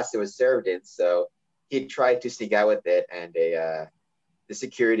the glass it was served in, so he tried to sneak out with it, and the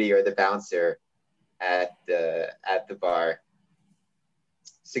security or the bouncer at the bar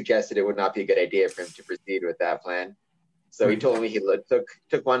suggested it would not be a good idea for him to proceed with that plan. So he told me he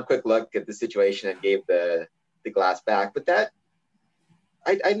took one quick look at the situation and gave the glass back. But that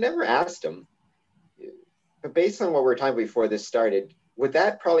I never asked him. But based on what we were talking before this started, would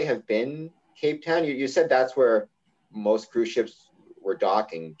that probably have been Cape Town? You said that's where most cruise ships were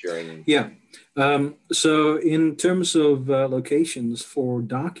docking during. Yeah. So in terms of locations for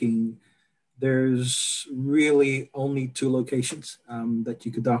docking, there's really only two locations that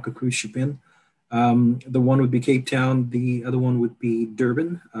you could dock a cruise ship in. The one would be Cape Town. The other one would be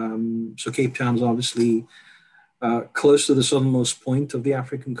Durban. So Cape Town is obviously close to the southernmost point of the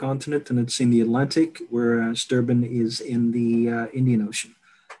African continent, and it's in the Atlantic, whereas Durban is in the Indian Ocean,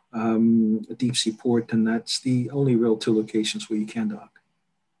 a deep sea port, and that's the only real two locations where you can dock.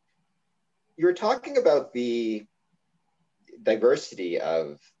 You were talking about the diversity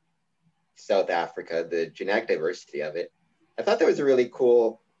of South Africa, the genetic diversity of it. I thought that was a really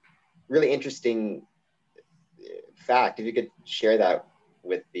cool, really interesting fact. If you could share that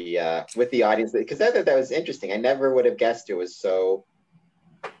with the audience, because I thought that was interesting. I never would have guessed it was so,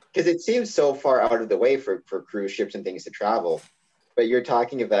 because it seems so far out of the way for cruise ships and things to travel. But you're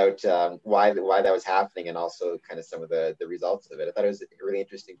talking about why that was happening, and also kind of some of the results of it. I thought it was a really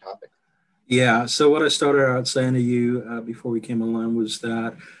interesting topic. Yeah. So what I started out saying to you before we came online was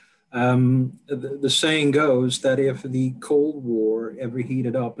that the saying goes that if the Cold War ever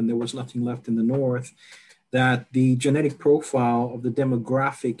heated up and there was nothing left in the North, that the genetic profile of the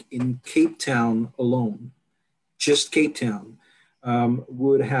demographic in Cape Town alone, just Cape Town,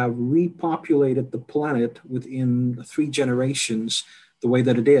 would have repopulated the planet within 3 generations the way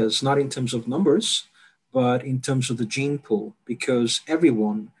that it is, not in terms of numbers, but in terms of the gene pool, because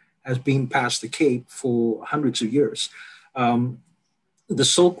everyone has been past the Cape for hundreds of years. The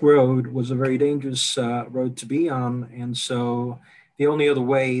Silk Road was a very dangerous road to be on, and so the only other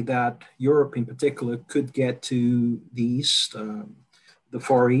way that Europe in particular could get to the east, the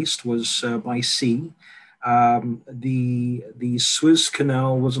Far East, was by sea. The Suez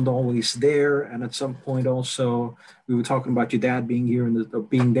Canal wasn't always there, and at some point also, we were talking about your dad being there in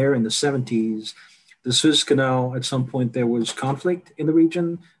the 70s. The Suez Canal, at some point there was conflict in the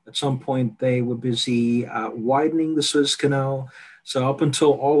region. At some point they were busy widening the Suez Canal. So up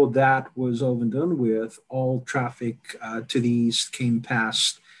until all of that was over and done with, all traffic to the east came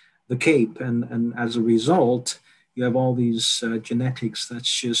past the Cape. And as a result, you have all these genetics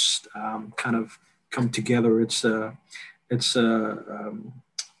that's just kind of come together. It's a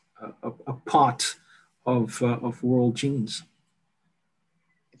pot of world genes.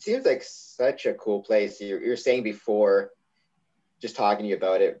 It seems like such a cool place. You're saying before, just talking to you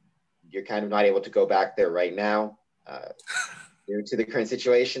about it, you're kind of not able to go back there right now. Due to the current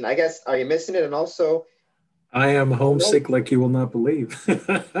situation, I guess, are you missing it? And also, I am homesick like you will not believe.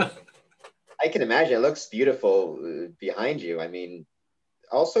 I can imagine. It looks beautiful behind you. I mean,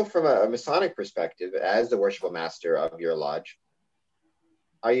 also from a Masonic perspective, as the worshipful master of your lodge,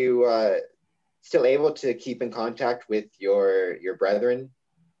 are you still able to keep in contact with your brethren?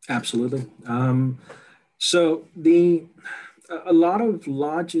 Absolutely. So a lot of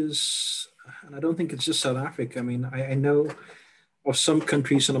lodges, and I don't think it's just South Africa. I mean, I know of some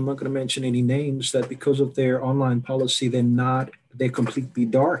countries, and I'm not going to mention any names, that because of their online policy, they're completely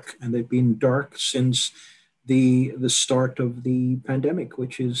dark, and they've been dark since the start of the pandemic,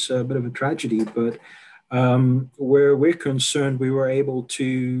 which is a bit of a tragedy. But where we're concerned, we were able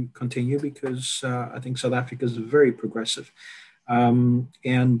to continue because I think South Africa is very progressive. And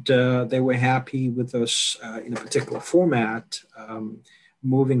they were happy with us in a particular format,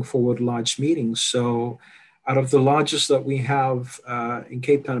 moving forward large meetings. So out of the lodges that we have in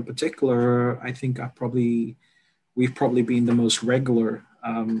Cape Town in particular, I think we've probably been the most regular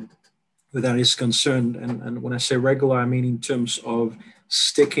where that is concerned. And when I say regular, I mean in terms of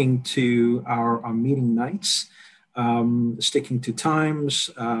sticking to our meeting nights, sticking to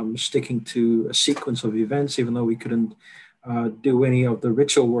times, sticking to a sequence of events, even though we couldn't do any of the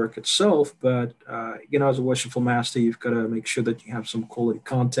ritual work itself. But, as a worshipful master, you've got to make sure that you have some quality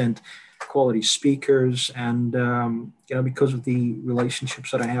content, quality speakers. And, because of the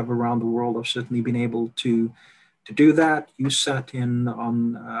relationships that I have around the world, I've certainly been able to do that. You sat in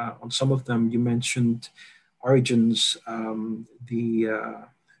on some of them. You mentioned Origins, the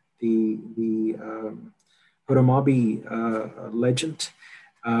Huramabi legend.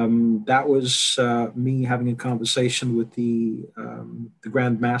 That was me having a conversation with the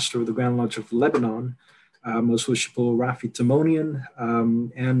Grand Master of the Grand Lodge of Lebanon, Most Worshipful Rafi Timonian.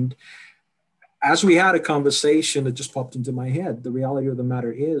 And as we had a conversation, it just popped into my head. The reality of the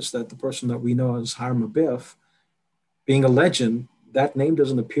matter is that the person that we know as Hiram Abiff, being a legend, that name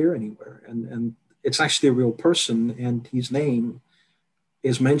doesn't appear anywhere. And it's actually a real person, and his name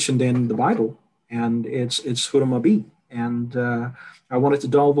is mentioned in the Bible, and it's Huramabi. And I wanted to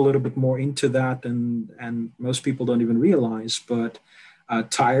delve a little bit more into that, and most people don't even realize, but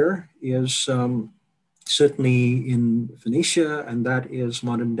Tyre is certainly in Phoenicia, and that is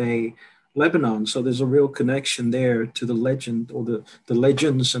modern day Lebanon. So there's a real connection there to the legend, or the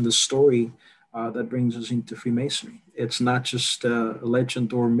legends and the story that brings us into Freemasonry. It's not just a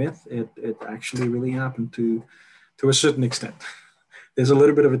legend or myth. It actually really happened to a certain extent. There's a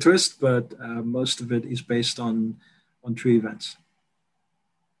little bit of a twist, but most of it is based on true events.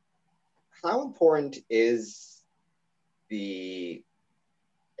 How important is the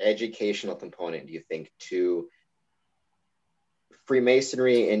educational component, do you think, to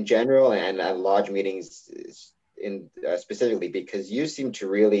Freemasonry in general and at lodge meetings in specifically? Because you seem to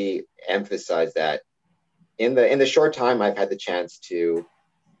really emphasize that in the short time I've had the chance to,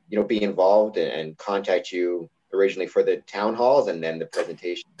 be involved and contact you originally for the town halls and then the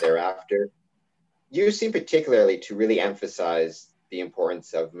presentation thereafter. You seem particularly to really emphasize the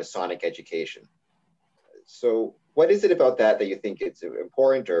importance of Masonic education. So what is it about that you think it's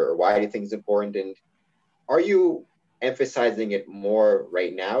important, or why do you think it's important? And are you emphasizing it more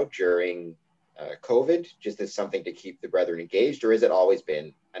right now during COVID, just as something to keep the brethren engaged, or has it always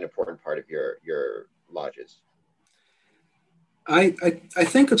been an important part of your lodges? I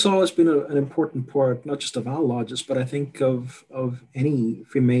think it's always been an important part, not just of our lodges, but I think of any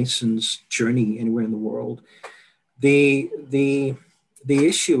Freemason's journey anywhere in the world. The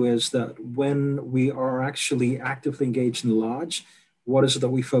issue is that when we are actually actively engaged in the lodge, what is it that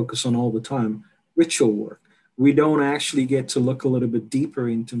we focus on all the time? Ritual work. We don't actually get to look a little bit deeper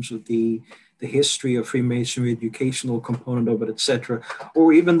in terms of the history of Freemasonry, educational component of it, etc.,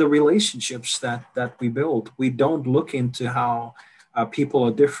 or even the relationships that we build. We don't look into how people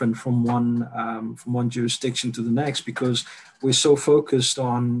are different from one jurisdiction to the next, because we're so focused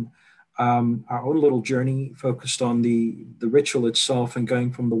on our own little journey, focused on the ritual itself and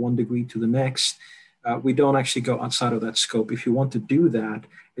going from the one degree to the next. We don't actually go outside of that scope. If you want to do that,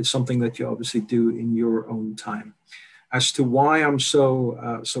 it's something that you obviously do in your own time. As to why I'm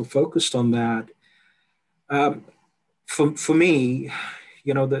so focused on that, for me,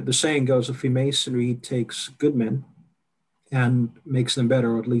 the saying goes, that Freemasonry takes good men and makes them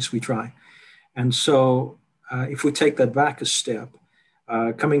better, or at least we try. And so if we take that back a step,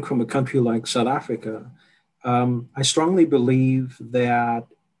 coming from a country like South Africa, I strongly believe that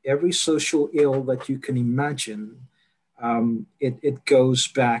every social ill that you can imagine, it goes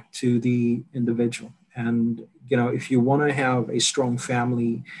back to the individual. And, if you want to have a strong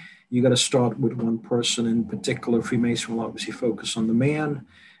family, you got to start with one person. In particular, Freemason will obviously focus on the man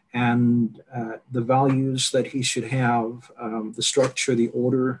and the values that he should have, the structure, the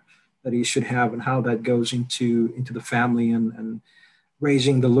order that he should have, and how that goes into the family, and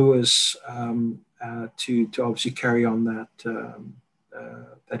raising the Lewis to obviously carry on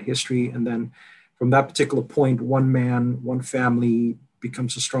that history. And then from that particular point, one man, one family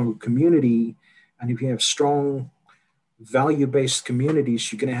becomes a stronger community. And if you have strong value-based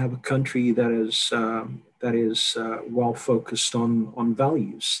communities, you're going to have a country that is well focused on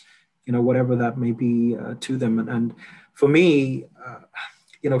values, whatever that may be to them. And for me,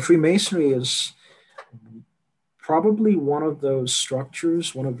 Freemasonry is probably one of those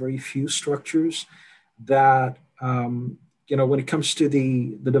structures, one of very few structures that, when it comes to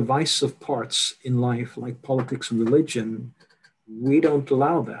the divisive parts in life, like politics and religion, we don't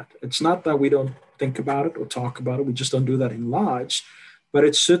allow that. It's not that we don't think about it or talk about it. We just don't do that in lodge. But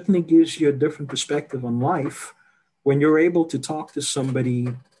it certainly gives you a different perspective on life when you're able to talk to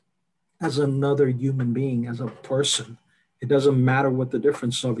somebody as another human being, as a person. It doesn't matter what the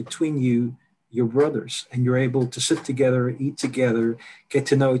differences are between you, your brothers, and you're able to sit together, eat together, get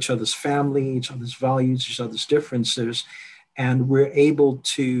to know each other's family, each other's values, each other's differences, and we're able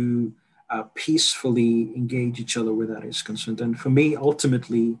to peacefully engage each other where that is concerned. And for me,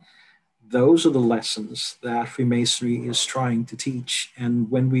 ultimately, those are the lessons that Freemasonry is trying to teach. And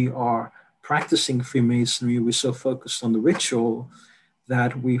when we are practicing Freemasonry, we're so focused on the ritual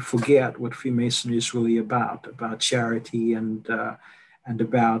that we forget what Freemasonry is really about charity and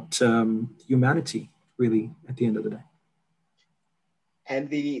about humanity, really, at the end of the day. And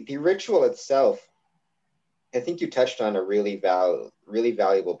the ritual itself, I think you touched on a really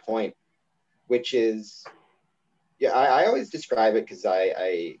valuable point, which is, I always describe it, because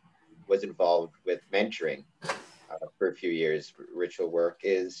I was involved with mentoring for a few years. Ritual work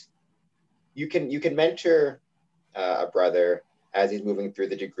is, you can mentor a brother as he's moving through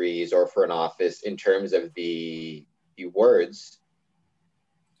the degrees or for an office in terms of the words,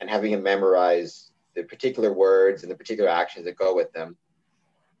 and having him memorize the particular words and the particular actions that go with them.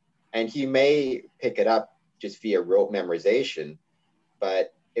 And he may pick it up just via rote memorization,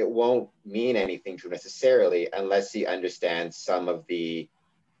 but it won't mean anything to him necessarily unless he understands some of the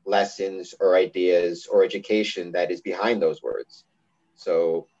lessons or ideas or education that is behind those words.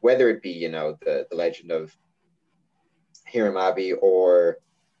 So whether it be, the legend of Hiramabi, or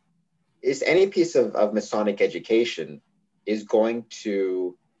is any piece of Masonic education is going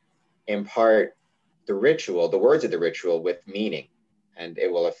to impart the ritual, the words of the ritual, with meaning, and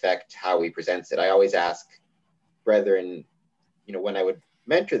it will affect how he presents it. I always ask brethren, when I would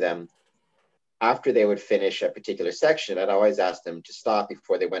mentor them, after they would finish a particular section, I'd always ask them to stop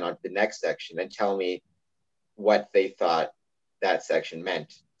before they went on to the next section and tell me what they thought that section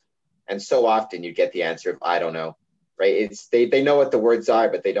meant. And so often you get the answer of, I don't know, right? It's they know what the words are,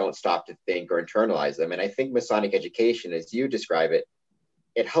 but they don't stop to think or internalize them. And I think Masonic education, as you describe it,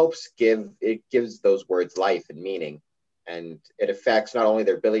 it gives those words life and meaning. And it affects not only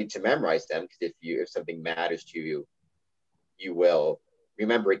their ability to memorize them, because if something matters to you, you will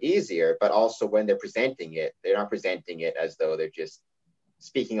remember it easier, but also when they're presenting it, they're not presenting it as though they're just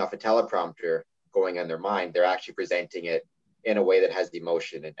speaking off a teleprompter going on their mind. They're actually presenting it in a way that has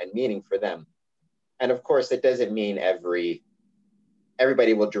emotion and meaning for them. And of course, it doesn't mean everybody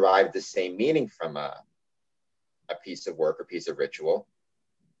will derive the same meaning from a piece of work or piece of ritual.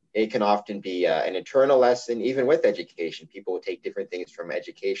 It can often be an internal lesson. Even with education, people will take different things from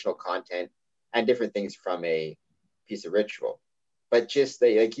educational content and different things from a piece of ritual. But just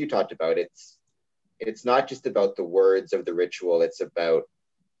like you talked about, it's not just about the words of the ritual. It's about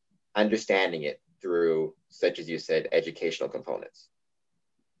understanding it through, such as you said, educational components.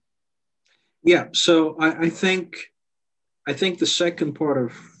 Yeah. So I think the second part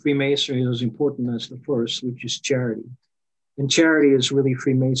of Freemasonry is as important as the first, which is charity. And charity is really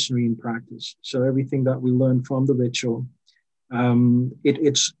Freemasonry in practice. So everything that we learn from the ritual,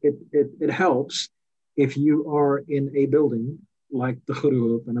 it helps if you are in a building like the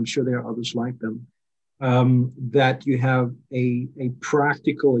Hurup, and I'm sure there are others like them, that you have a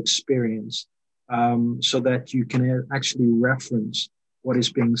practical experience, so that you can actually reference what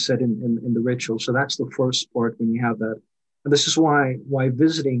is being said in the ritual. So that's the first part when you have that. And this is why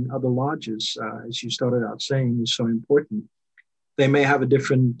visiting other lodges, as you started out saying, is so important. They may have a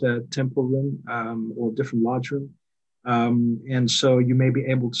different temple room or different lodge room. And so you may be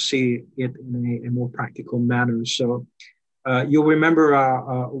able to see it in a more practical manner. So you'll remember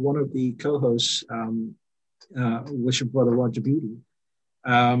one of the co-hosts, Bishop Brother Roger Beatty.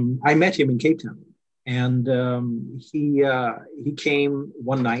 I met him in Cape Town. And he came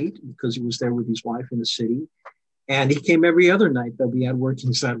one night because he was there with his wife in the city. And he came every other night that we had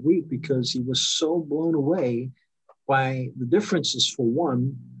workings that week because he was so blown away by the differences, for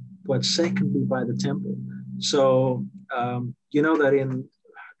one, but secondly, by the temple. So, that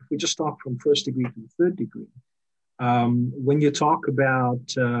if we just talk from first degree to the third degree, when you talk about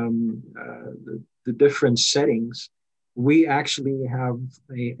the different settings, we actually have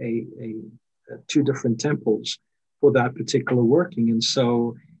two different temples for that particular working. And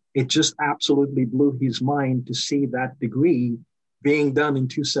so it just absolutely blew his mind to see that degree being done in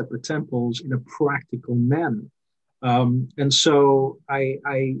two separate temples in a practical manner. And so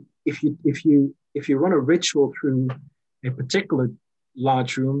if you run a ritual through a particular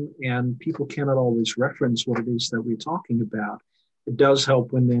lodge room and people cannot always reference what it is that we're talking about, it does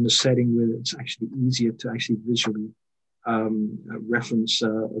help when they're in a setting where it's actually easier to actually visually reference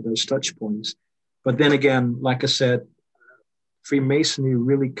those touch points. But then again, like I said, Freemasonry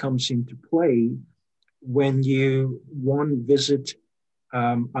really comes into play when you, one, visit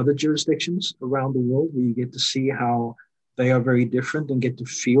other jurisdictions around the world where you get to see how they are very different and get to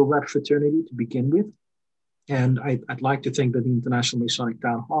feel that fraternity to begin with. And I'd like to think that the International Masonic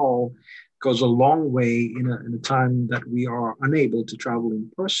Town Hall goes a long way in a time that we are unable to travel in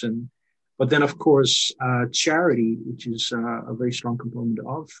person. But then, of course, charity, which is a very strong component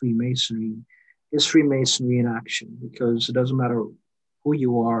of Freemasonry, is Freemasonry in action, because it doesn't matter who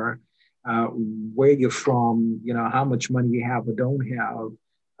you are, where you're from, how much money you have or don't have,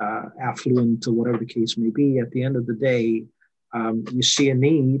 affluent or whatever the case may be. At the end of the day, you see a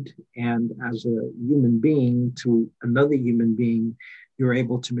need, and as a human being to another human being, you're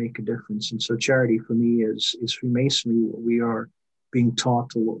able to make a difference. And so charity for me is Freemasonry, what we are being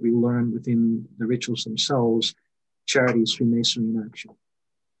taught or what we learn within the rituals themselves. Charity is Freemasonry in action.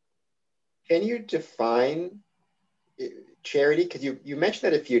 Can you define charity? Because you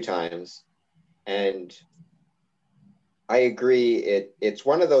mentioned that a few times, and I agree. It's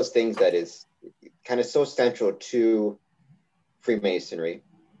one of those things that is kind of so central to Freemasonry.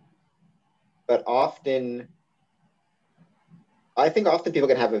 but I think often people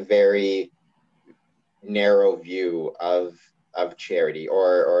can have a very narrow view of charity,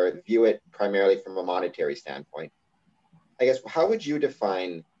 or view it primarily from a monetary standpoint. I guess, how would you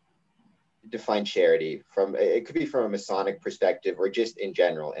define charity? From, it could be from a Masonic perspective or just in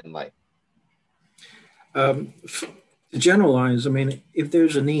general in life. To generalize, I mean, if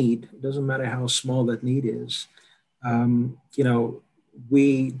there's a need, it doesn't matter how small that need is. You know,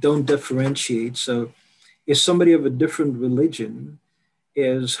 we don't differentiate. So if somebody of a different religion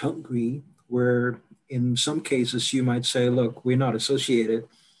is hungry, where in some cases you might say, look, we're not associated,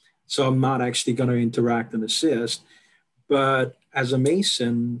 so I'm not actually going to interact and assist. But as a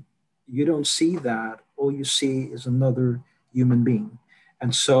Mason, you don't see that. All you see is another human being.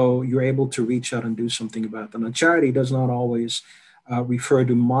 And so you're able to reach out and do something about them. And charity does not always refer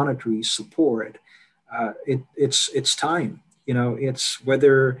to monetary support. It's time. You know, it's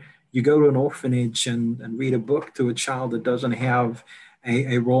whether you go to an orphanage and read a book to a child that doesn't have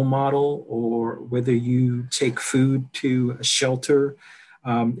a role model, or whether you take food to a shelter.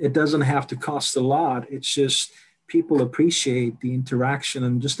 It doesn't have to cost a lot. It's just people appreciate the interaction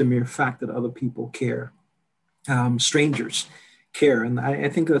and just the mere fact that other people care. Strangers care. And I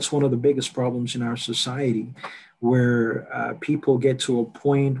think that's one of the biggest problems in our society, where people get to a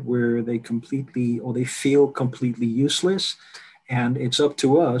point where they feel completely useless. And it's up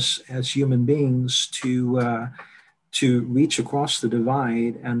to us as human beings to reach across the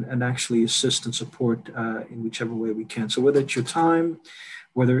divide and actually assist and support in whichever way we can. So whether it's your time,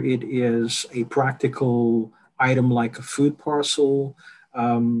 whether it is a practical item like a food parcel,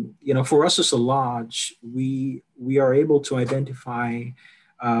 you know, for us as a lodge, we are able to identify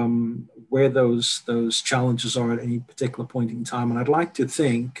where those challenges are at any particular point in time. And I'd like to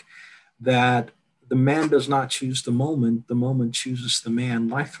think that the man does not choose the moment chooses the man.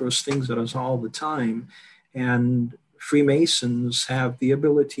 Life throws things at us all the time. And Freemasons have the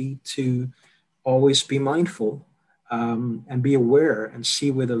ability to always be mindful and be aware and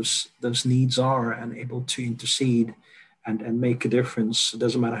see where those needs are, and able to intercede and make a difference. It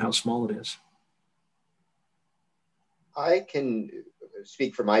doesn't matter how small it is. I can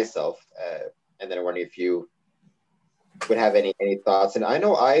speak for myself, and then I'm wondering if you would have any thoughts. And I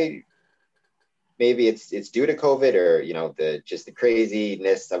know maybe it's due to COVID, or, you know, the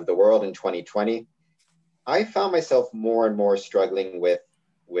craziness of the world in 2020. I found myself more and more struggling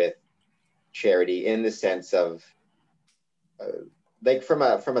with charity, in the sense of, like from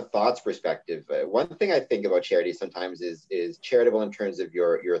a thoughts perspective. One thing I think about charity sometimes is charitable in terms of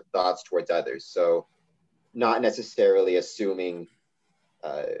your thoughts towards others. So not necessarily assuming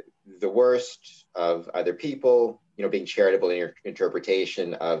the worst of other people, you know, being charitable in your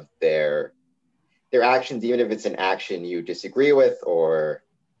interpretation of their actions, even if it's an action you disagree with, or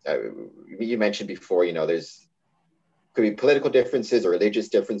you mentioned before, you know, could be political differences or religious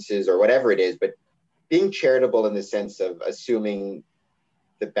differences or whatever it is, but being charitable in the sense of assuming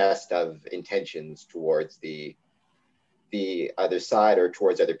the best of intentions towards the other side or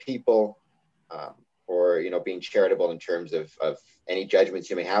towards other people, or, you know, being charitable in terms of any judgments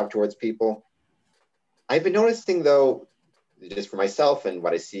you may have towards people. I've been noticing, though, just for myself and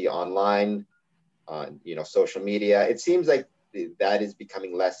what I see online on, you know, social media, it seems like that is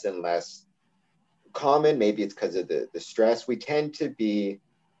becoming less and less common. Maybe it's because of the stress. We tend to be,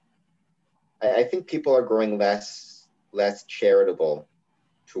 I think people are growing less charitable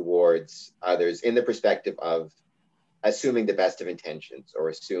towards others, in the perspective of assuming the best of intentions, or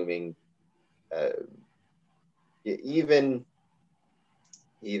assuming even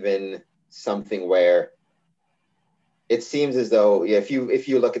something where it seems as though, if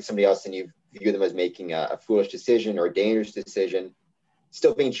you look at somebody else and you view them as making a foolish decision or a dangerous decision,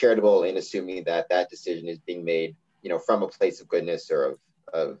 still being charitable in assuming that decision is being made, you know, from a place of goodness, or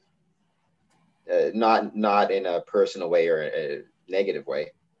of not in a personal way or a negative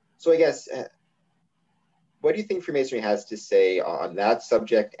way. So I guess, what do you think Freemasonry has to say on that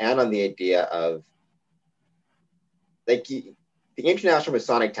subject, and on the idea of, like, the International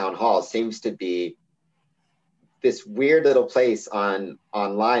Masonic Town Hall seems to be this weird little place online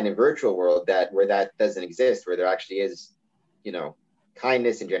and virtual world where that doesn't exist, where there actually is, you know,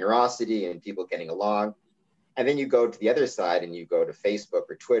 kindness and generosity and people getting along. And then you go to the other side and you go to Facebook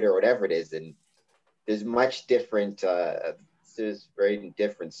or Twitter or whatever it is, and there's much different, there's very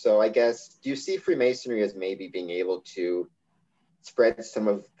different. So I guess, do you see Freemasonry as maybe being able to spread some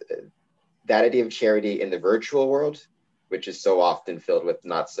of that idea of charity in the virtual world, which is so often filled with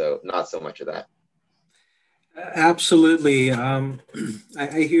not so much of that? Absolutely. I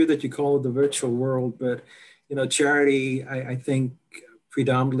hear that you call it the virtual world, but, you know, charity, I think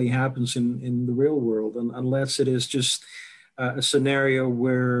predominantly happens in the real world, and unless it is just a scenario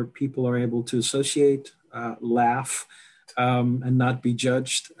where people are able to associate, laugh, and not be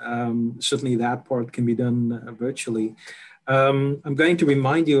judged. Certainly that part can be done virtually. I'm going to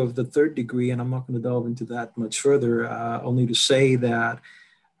remind you of the third degree, and I'm not going to delve into that much further, only to say that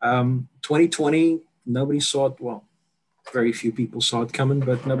 2020, nobody saw it, well, very few people saw it coming,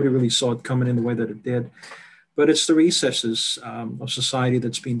 but nobody really saw it coming in the way that it did. But it's the recesses of society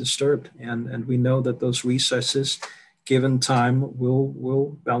that's been disturbed. And we know that those recesses, given time,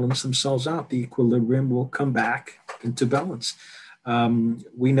 will balance themselves out. The equilibrium will come back into balance.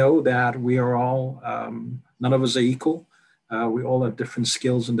 We know that we are all, none of us are equal. We all have different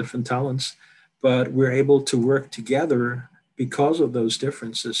skills and different talents, but we're able to work together because of those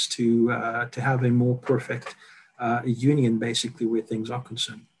differences to have a more perfect union, basically, where things are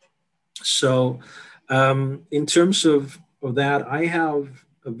concerned. So in terms of that, I have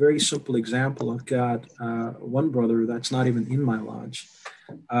a very simple example. I've got one brother that's not even in my lodge.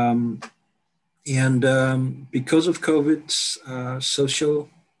 And because of COVID's social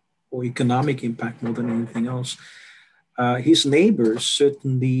or economic impact more than anything else, his neighbors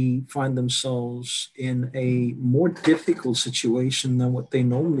certainly find themselves in a more difficult situation than what they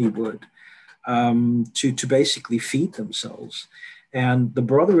normally would, to basically feed themselves. And the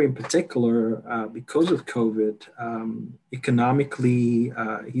brother in particular, because of COVID, economically,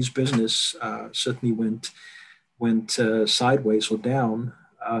 his business certainly went sideways or down.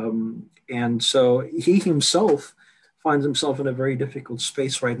 And so he himself finds himself in a very difficult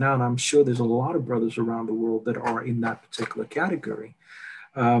space right now. And I'm sure there's a lot of brothers around the world that are in that particular category.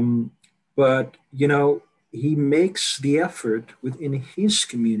 But, he makes the effort within his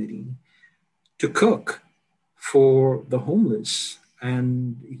community to cook for the homeless,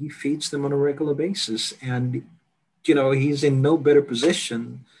 and he feeds them on a regular basis. And, he's in no better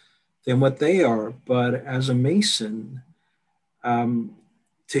position than what they are. But as a Mason,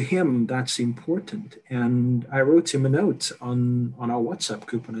 to him, that's important. And I wrote him a note on our WhatsApp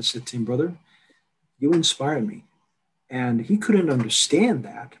group, and I said to him, brother, you inspire me. And he couldn't understand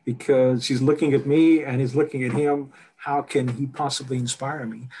that because he's looking at me and he's looking at him. How can he possibly inspire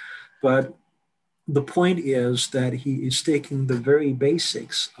me? But the point is that he is taking the very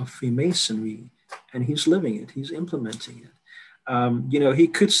basics of Freemasonry and he's living it, he's implementing it. He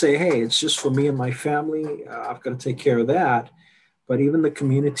could say, hey, it's just for me and my family. I've got to take care of that. But even the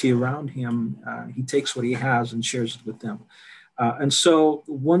community around him, he takes what he has and shares it with them. And so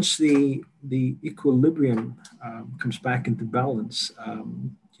once the equilibrium comes back into balance,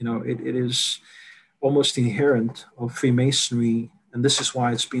 it is almost inherent of Freemasonry, and this is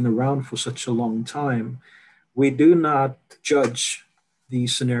why it's been around for such a long time. We do not judge the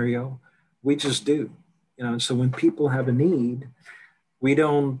scenario, we just do. So when people have a need, we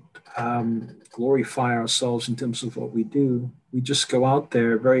don't glorify ourselves in terms of what we do. We just go out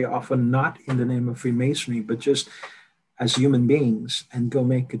there, very often not in the name of Freemasonry, but just as human beings, and go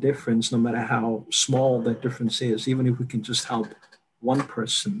make a difference, no matter how small that difference is. Even if we can just help one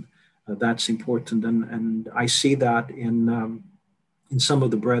person, that's important. And I see that in some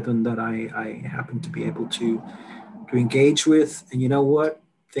of the brethren that I happen to be able to engage with. And you know what?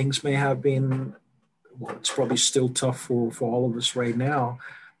 Things may have been, well, it's probably still tough for all of us right now,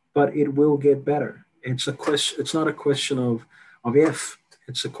 but it will get better. It's not a question of if,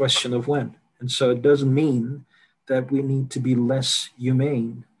 it's a question of when. And so it doesn't mean that we need to be less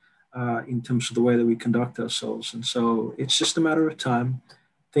humane in terms of the way that we conduct ourselves. And so it's just a matter of time.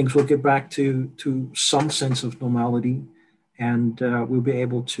 Things will get back to some sense of normality, and we'll be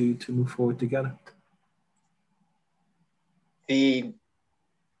able to move forward together. The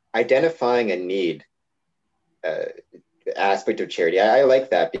identifying a need aspect of charity, I like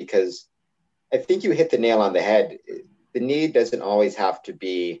that, because I think you hit the nail on the head. The need doesn't always have to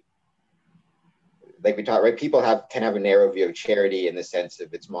be, like we talked, right? People can have a narrow view of charity in the sense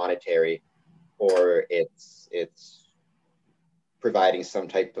of it's monetary, or it's providing some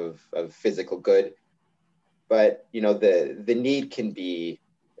type of physical good. But the need can be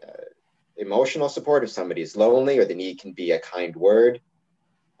emotional support if somebody is lonely, or the need can be a kind word.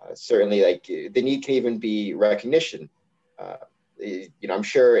 Certainly, like the need can even be recognition. I'm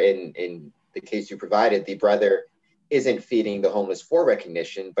sure in the case you provided, the brother isn't feeding the homeless for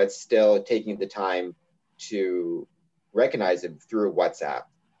recognition, but still taking the time to recognize him through WhatsApp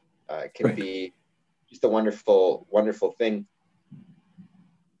can right. be just a wonderful, wonderful thing.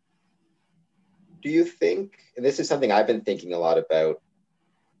 Do you think, and this is something I've been thinking a lot about,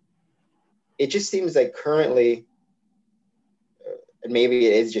 it just seems like currently, and maybe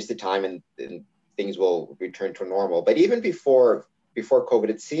it is just the time and things will return to normal, but even before before COVID,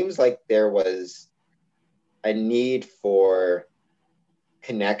 it seems like there was a need for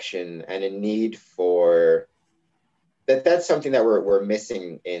connection and a need for that's something that we're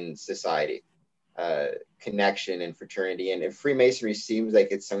missing in society, connection and fraternity. And Freemasonry seems like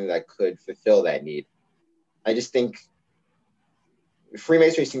it's something that could fulfill that need. I just think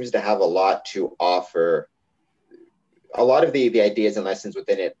Freemasonry seems to have a lot to offer. A lot of the ideas and lessons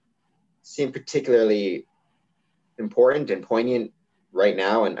within it seem particularly important and poignant right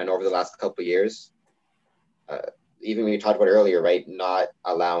now and over the last couple of years. Even when you talked about earlier, right, not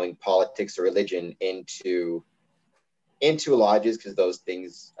allowing politics or religion into lodges, because those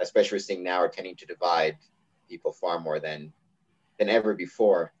things, especially we're seeing now, are tending to divide people far more than ever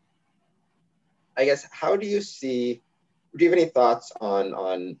before. I guess, do you have any thoughts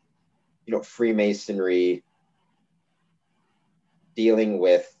on Freemasonry dealing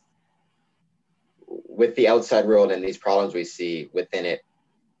with the outside world and these problems we see within it?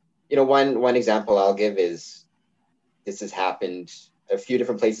 One example I'll give is, this has happened a few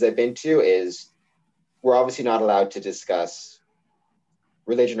different places I've been to, is we're obviously not allowed to discuss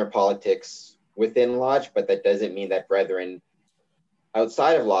religion or politics within lodge, but that doesn't mean that brethren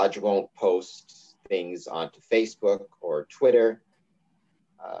outside of lodge won't post things onto Facebook or Twitter,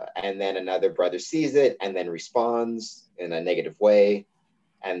 and then another brother sees it and then responds in a negative way,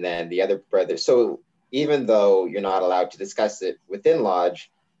 and then the other brother. So even though you're not allowed to discuss it within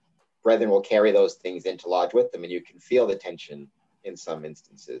lodge, brethren will carry those things into lodge with them, and you can feel the tension in some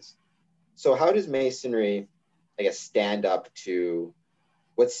instances. So how does Masonry, I guess, stand up to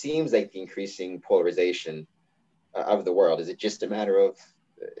what seems like the increasing polarization of the world? Is it just a matter of,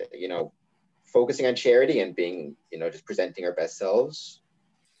 focusing on charity and being, just presenting our best selves?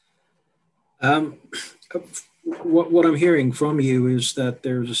 What I'm hearing from you is that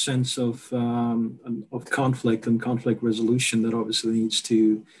there's a sense of conflict and conflict resolution that obviously needs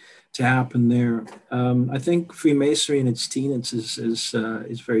to happen there. I think Freemasonry and its tenets is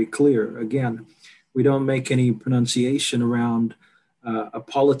very clear. Again, we don't make any pronunciation around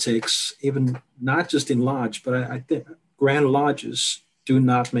politics, even not just in lodge, but I think grand lodges do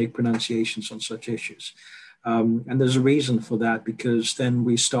not make pronunciations on such issues. And there's a reason for that, because then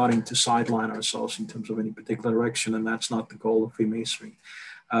we're starting to sideline ourselves in terms of any particular direction, and that's not the goal of Freemasonry.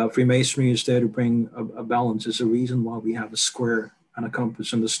 Freemasonry is there to bring a balance. There's a reason why we have a square and a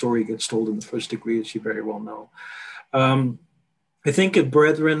compass, and the story gets told in the first degree, as you very well know. I think if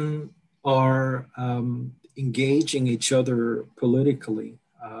brethren are engaging each other politically,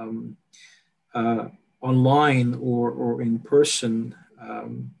 online or in person,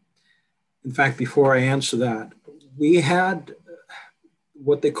 in fact, before I answer that, we had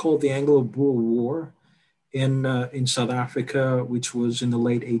what they called the Anglo-Boer War in South Africa, which was in the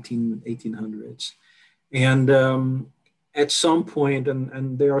late 1800s. And at some point,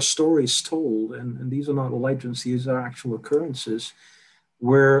 and there are stories told, and these are not legends, these are actual occurrences,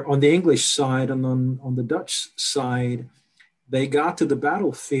 where on the English side and on the Dutch side, they got to the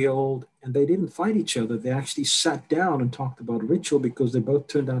battlefield and they didn't fight each other. They actually sat down and talked about ritual, because they both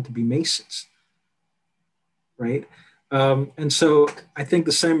turned out to be Masons, right? And so I think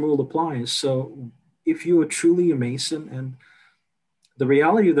the same rule applies. So if you are truly a Mason, and the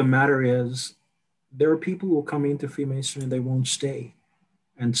reality of the matter is, there are people who will come into Freemasonry and they won't stay.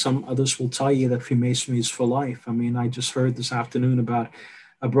 And some others will tell you that Freemasonry is for life. I mean, I just heard this afternoon about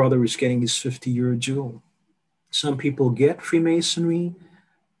a brother who's getting his 50-year jewel. Some people get Freemasonry,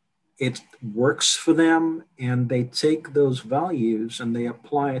 it works for them, and they take those values and they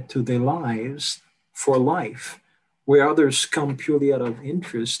apply it to their lives for life, where others come purely out of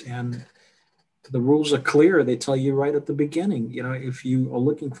interest. And the rules are clear. They tell you right at the beginning, if you are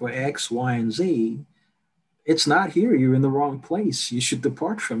looking for X, Y, and Z, it's not here. You're in the wrong place. You should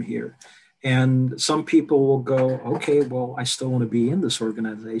depart from here. And some people will go, okay, well, I still want to be in this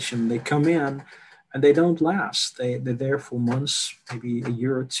organization. They come in and they don't last. They're there for months, maybe a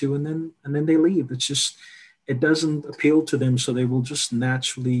year or two, and then they leave. It's just, it doesn't appeal to them. So they will just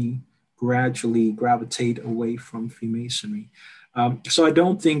naturally, gradually gravitate away from Freemasonry. So I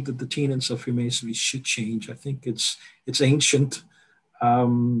don't think that the tenets of Freemasonry should change. I think it's ancient.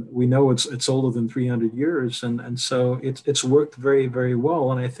 We know it's older than 300 years, and so it's worked very, very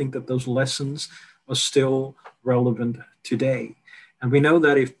well. And I think that those lessons are still relevant today. And we know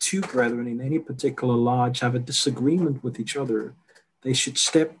that if two brethren in any particular lodge have a disagreement with each other, they should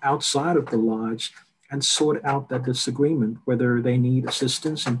step outside of the lodge and sort out that disagreement, whether they need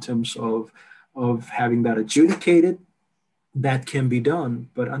assistance in terms of having that adjudicated. That can be done,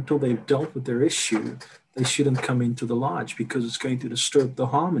 but until they've dealt with their issue, they shouldn't come into the lodge, because it's going to disturb the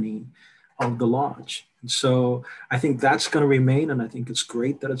harmony of the lodge. And so I think that's going to remain, and I think it's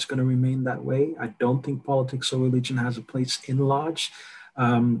great that it's going to remain that way. I don't think politics or religion has a place in lodge.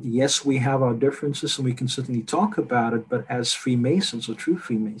 Yes, we have our differences and we can certainly talk about it, but as Freemasons or true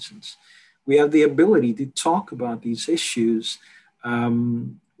Freemasons, we have the ability to talk about these issues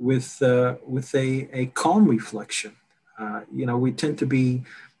with a calm reflection. We tend to be,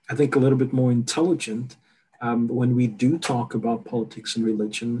 I think, a little bit more intelligent when we do talk about politics and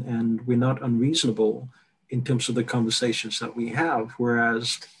religion, and we're not unreasonable in terms of the conversations that we have.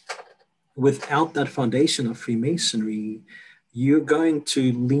 Whereas without that foundation of Freemasonry, you're going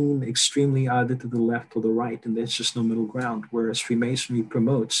to lean extremely either to the left or the right, and there's just no middle ground, whereas Freemasonry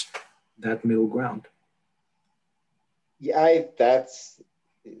promotes that middle ground. Yeah, I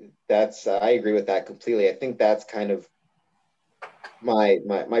agree with that completely. I think that's kind of my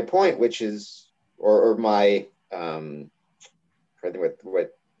point, which is, or my, I think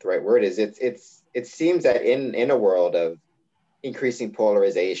what the right word is. It seems that in a world of increasing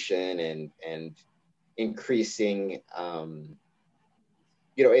polarization and increasing,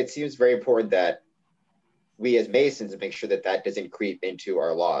 it seems very important that we as Masons make sure that doesn't creep into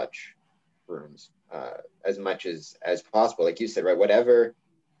our lodge rooms as much as possible. Like you said, right? Whatever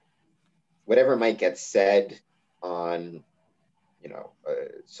might get said on,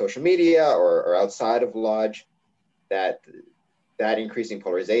 social media or outside of lodge, that increasing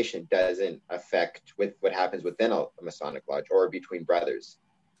polarization doesn't affect with what happens within a Masonic lodge or between brothers.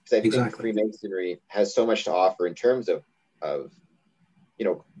 Because I think Freemasonry has so much to offer in terms of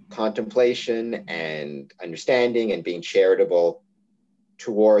contemplation and understanding and being charitable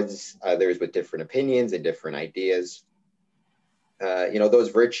towards others with different opinions and different ideas. Those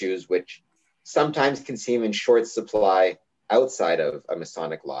virtues which sometimes can seem in short supply outside of a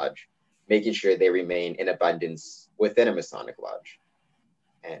Masonic lodge, making sure they remain in abundance within a Masonic lodge.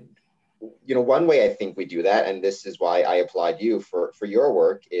 And, one way I think we do that, and this is why I applaud you for your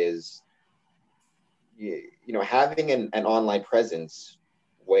work, is, having an online presence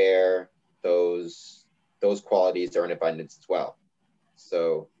where those qualities are in abundance as well.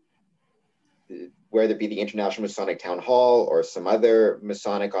 So whether it be the International Masonic Town Hall or some other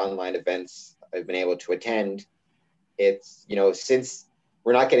Masonic online events I've been able to attend, it's, since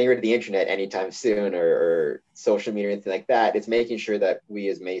we're not getting rid of the internet anytime soon or social media or anything like that, it's making sure that we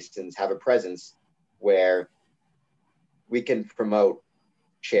as Masons have a presence where we can promote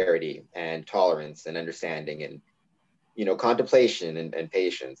charity and tolerance and understanding and, contemplation and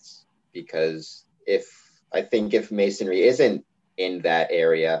patience. Because if Masonry isn't in that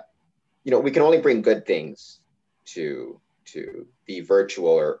area, we can only bring good things to the virtual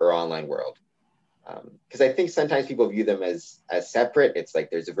or online world. Because I think sometimes people view them as separate. It's like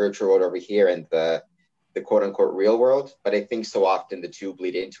there's a virtual world over here and the quote unquote real world. But I think so often the two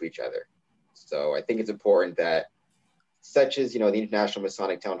bleed into each other. So I think it's important that such as, the International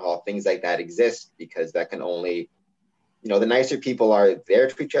Masonic Town Hall, things like that exist, because that can only, the nicer people are there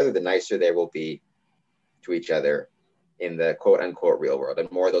to each other, the nicer they will be to each other in the quote unquote real world,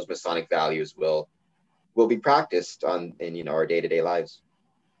 and more of those Masonic values will be practiced in our day-to-day lives.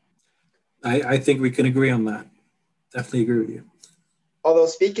 I think we can agree on that. Definitely agree with you. Although,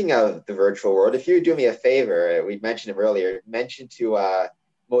 speaking of the virtual world, if you would do me a favor, we mentioned him earlier, mention to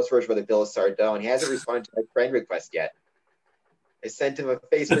Most Virtual Brother Bill Sardone. He hasn't responded to my friend request yet. I sent him a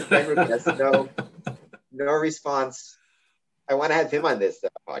Facebook friend request, no response. I want to have him on this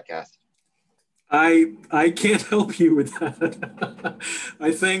podcast. I can't help you with that.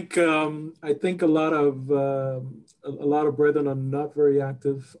 I think a lot of brethren are not very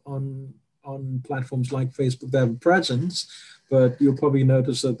active on platforms like Facebook. They have a presence, but you'll probably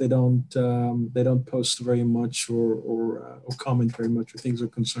notice that they don't post very much or comment very much where things are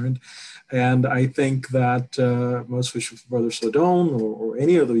concerned. And I think that most Bishop Brother Sladone or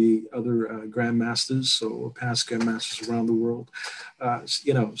any of the other grandmasters or past grandmasters around the world,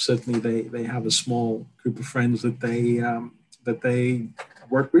 certainly they have a small group of friends that they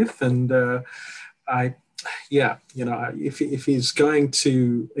work with, and if he's going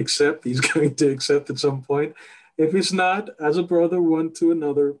to accept, he's going to accept at some point. If he's not, as a brother, one to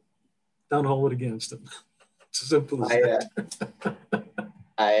another, don't hold it against him. It's as simple as that.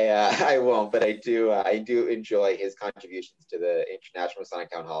 I won't, but I do enjoy his contributions to the International Masonic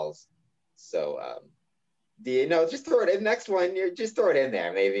Town Halls. So, just throw it in. Next one, you just throw it in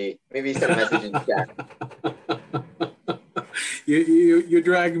there. Maybe send a message in chat. You're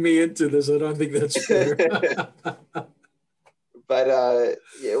dragging me into this. I don't think that's fair. But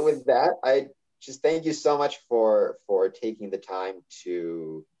with that, I just thank you so much for taking the time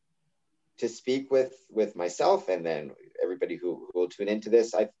to speak with myself and then everybody who will tune into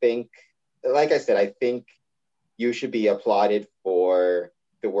this. I think like I said, I think you should be applauded for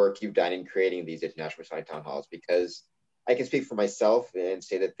the work you've done in creating these international Masonic town halls, because I can speak for myself and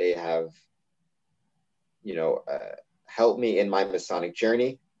say that they have, helped me in my Masonic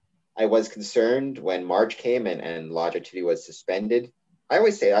journey. I was concerned when March came and lodge activity was suspended. I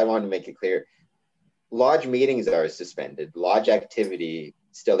always say, I want to make it clear, lodge meetings are suspended. Lodge activity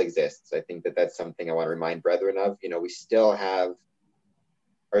still exists. I think that that's something I want to remind brethren of. We still have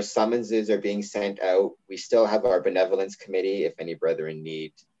our summonses are being sent out. We still have our benevolence committee if any brethren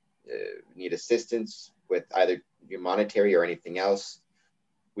need assistance with either monetary or anything else.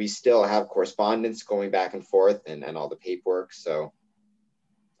 We still have correspondence going back and forth and all the paperwork. So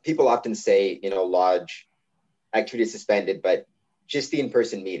people often say, lodge activity is suspended, but just the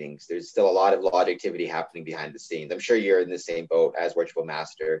in-person meetings, there's still a lot of lodge activity happening behind the scenes. I'm sure you're in the same boat as Worshipful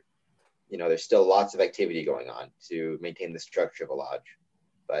Master. There's still lots of activity going on to maintain the structure of a lodge.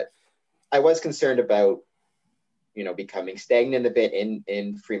 But I was concerned about, becoming stagnant a bit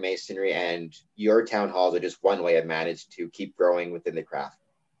in Freemasonry, and your town halls are just one way I've managed to keep growing within the craft.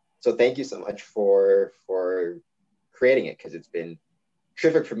 So thank you so much for creating it, because it's been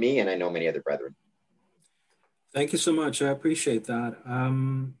terrific for me, and I know many other brethren. Thank you so much. I appreciate that.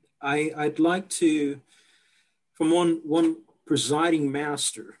 I'd like to, from one presiding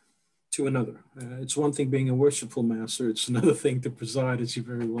master to another. It's one thing being a worshipful master. It's another thing to preside, as you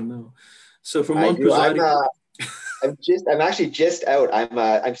very well know. So from one presiding, I'm actually just out.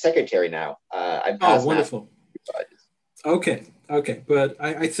 I'm secretary now. I'm past wonderful. Okay. But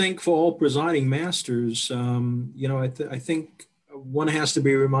I think for all presiding masters, I think one has to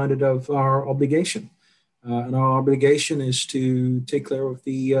be reminded of our obligation. And our obligation is to take care of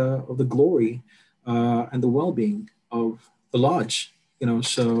the glory and the well-being of the lodge.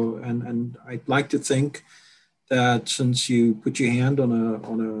 So and I'd like to think that since you put your hand on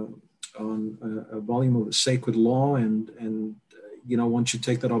a volume of a sacred law, and one should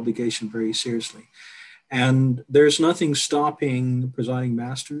take that obligation very seriously. And there's nothing stopping presiding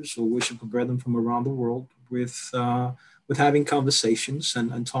masters or worshipful brethren from around the world with having conversations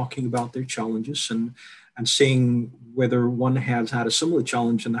and talking about their challenges and seeing whether one has had a similar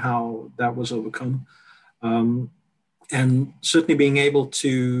challenge and how that was overcome. And certainly being able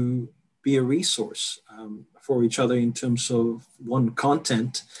to be a resource for each other in terms of one,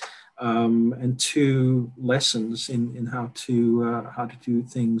 content, and two, lessons in how to do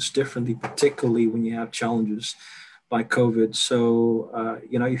things differently, particularly when you have challenges like COVID. So,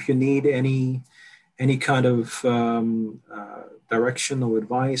 if you need any kind of direction or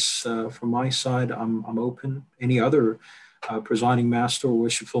advice from my side, I'm open. Any other presiding master or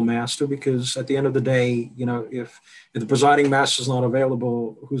worshipful master, because at the end of the day, if the presiding master is not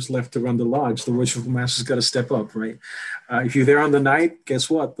available, who's left to run the lodge? The worshipful master's got to step up, right? If you're there on the night, guess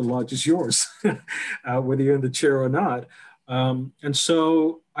what? The lodge is yours, whether you're in the chair or not. And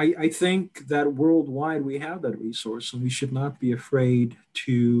so I think that worldwide we have that resource, and we should not be afraid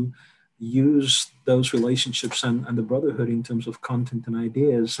to use those relationships and the brotherhood in terms of content and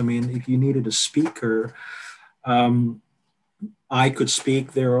ideas. I mean, if you needed a speaker, I could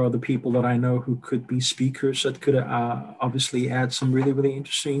speak. There are other people that I know who could be speakers that could obviously add some really, really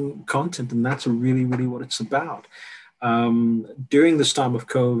interesting content. And that's really, really what it's about. During this time of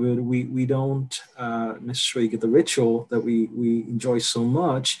COVID, we don't necessarily get the ritual that we enjoy so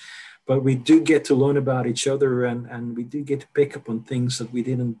much, but we do get to learn about each other, and we do get to pick up on things that we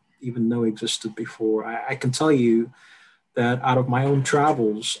didn't even know existed before. I can tell you that out of my own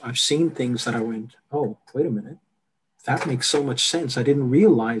travels, I've seen things that I went, oh, wait a minute. That makes so much sense. I didn't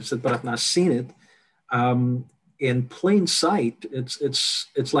realize it, but I've now seen it in plain sight.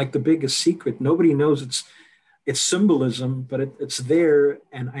 It's like the biggest secret. Nobody knows it's symbolism, but it's there,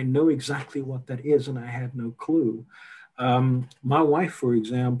 and I know exactly what that is, and I had no clue. My wife, for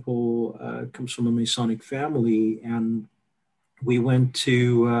example, comes from a Masonic family, and we went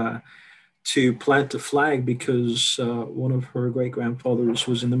to plant a flag because one of her great-grandfathers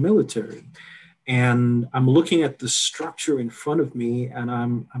was in the military. And I'm looking at the structure in front of me, and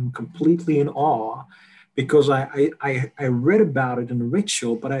I'm completely in awe, because I read about it in the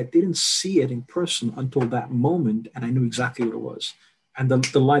ritual, but I didn't see it in person until that moment, and I knew exactly what it was. And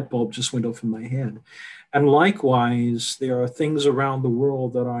the light bulb just went off in my head. And likewise, there are things around the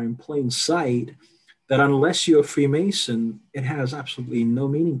world that are in plain sight that unless you're a Freemason, it has absolutely no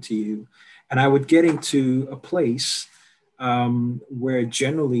meaning to you. And I would get into a place where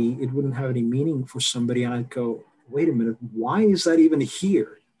generally it wouldn't have any meaning for somebody, and I'd go, wait a minute, why is that even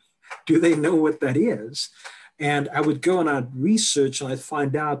here? Do they know what that is? And I would go and I'd research, and I'd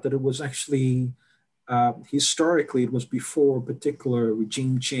find out that it was actually historically, it was before a particular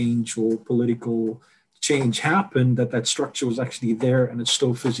regime change or political change happened that structure was actually there and it's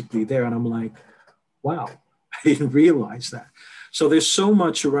still physically there. And I'm like, wow, I didn't realize that. So there's so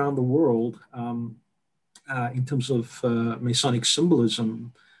much around the world in terms of Masonic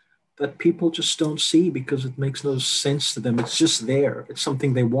symbolism that people just don't see because it makes no sense to them. It's just there. It's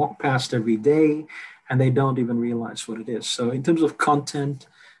something they walk past every day and they don't even realize what it is. So in terms of content,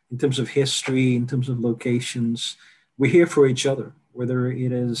 in terms of history, in terms of locations, we're here for each other, whether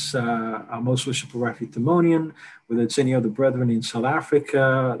it is our most worshipful Rafi Timonian, whether it's any other brethren in South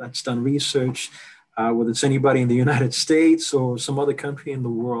Africa that's done research, whether it's anybody in the United States or some other country in the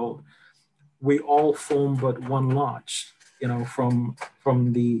world. We all form but one lodge, from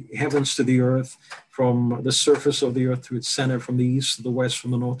the heavens to the earth, from the surface of the earth to its center, from the east to the west,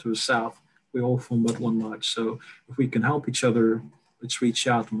 from the north to the south. We all form but one lodge. So if we can help each other, let's reach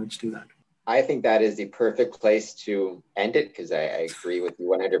out and let's do that. I think that is the perfect place to end it because I agree with you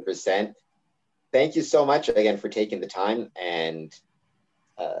 100%. Thank you so much again for taking the time, and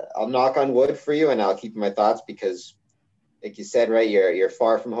I'll knock on wood for you and I'll keep my thoughts because, like you said, right, you're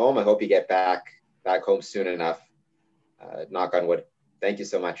far from home. I hope you get back home soon enough. Knock on wood. Thank you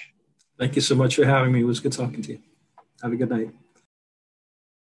so much. Thank you so much for having me. It was good talking to you. Have a good night.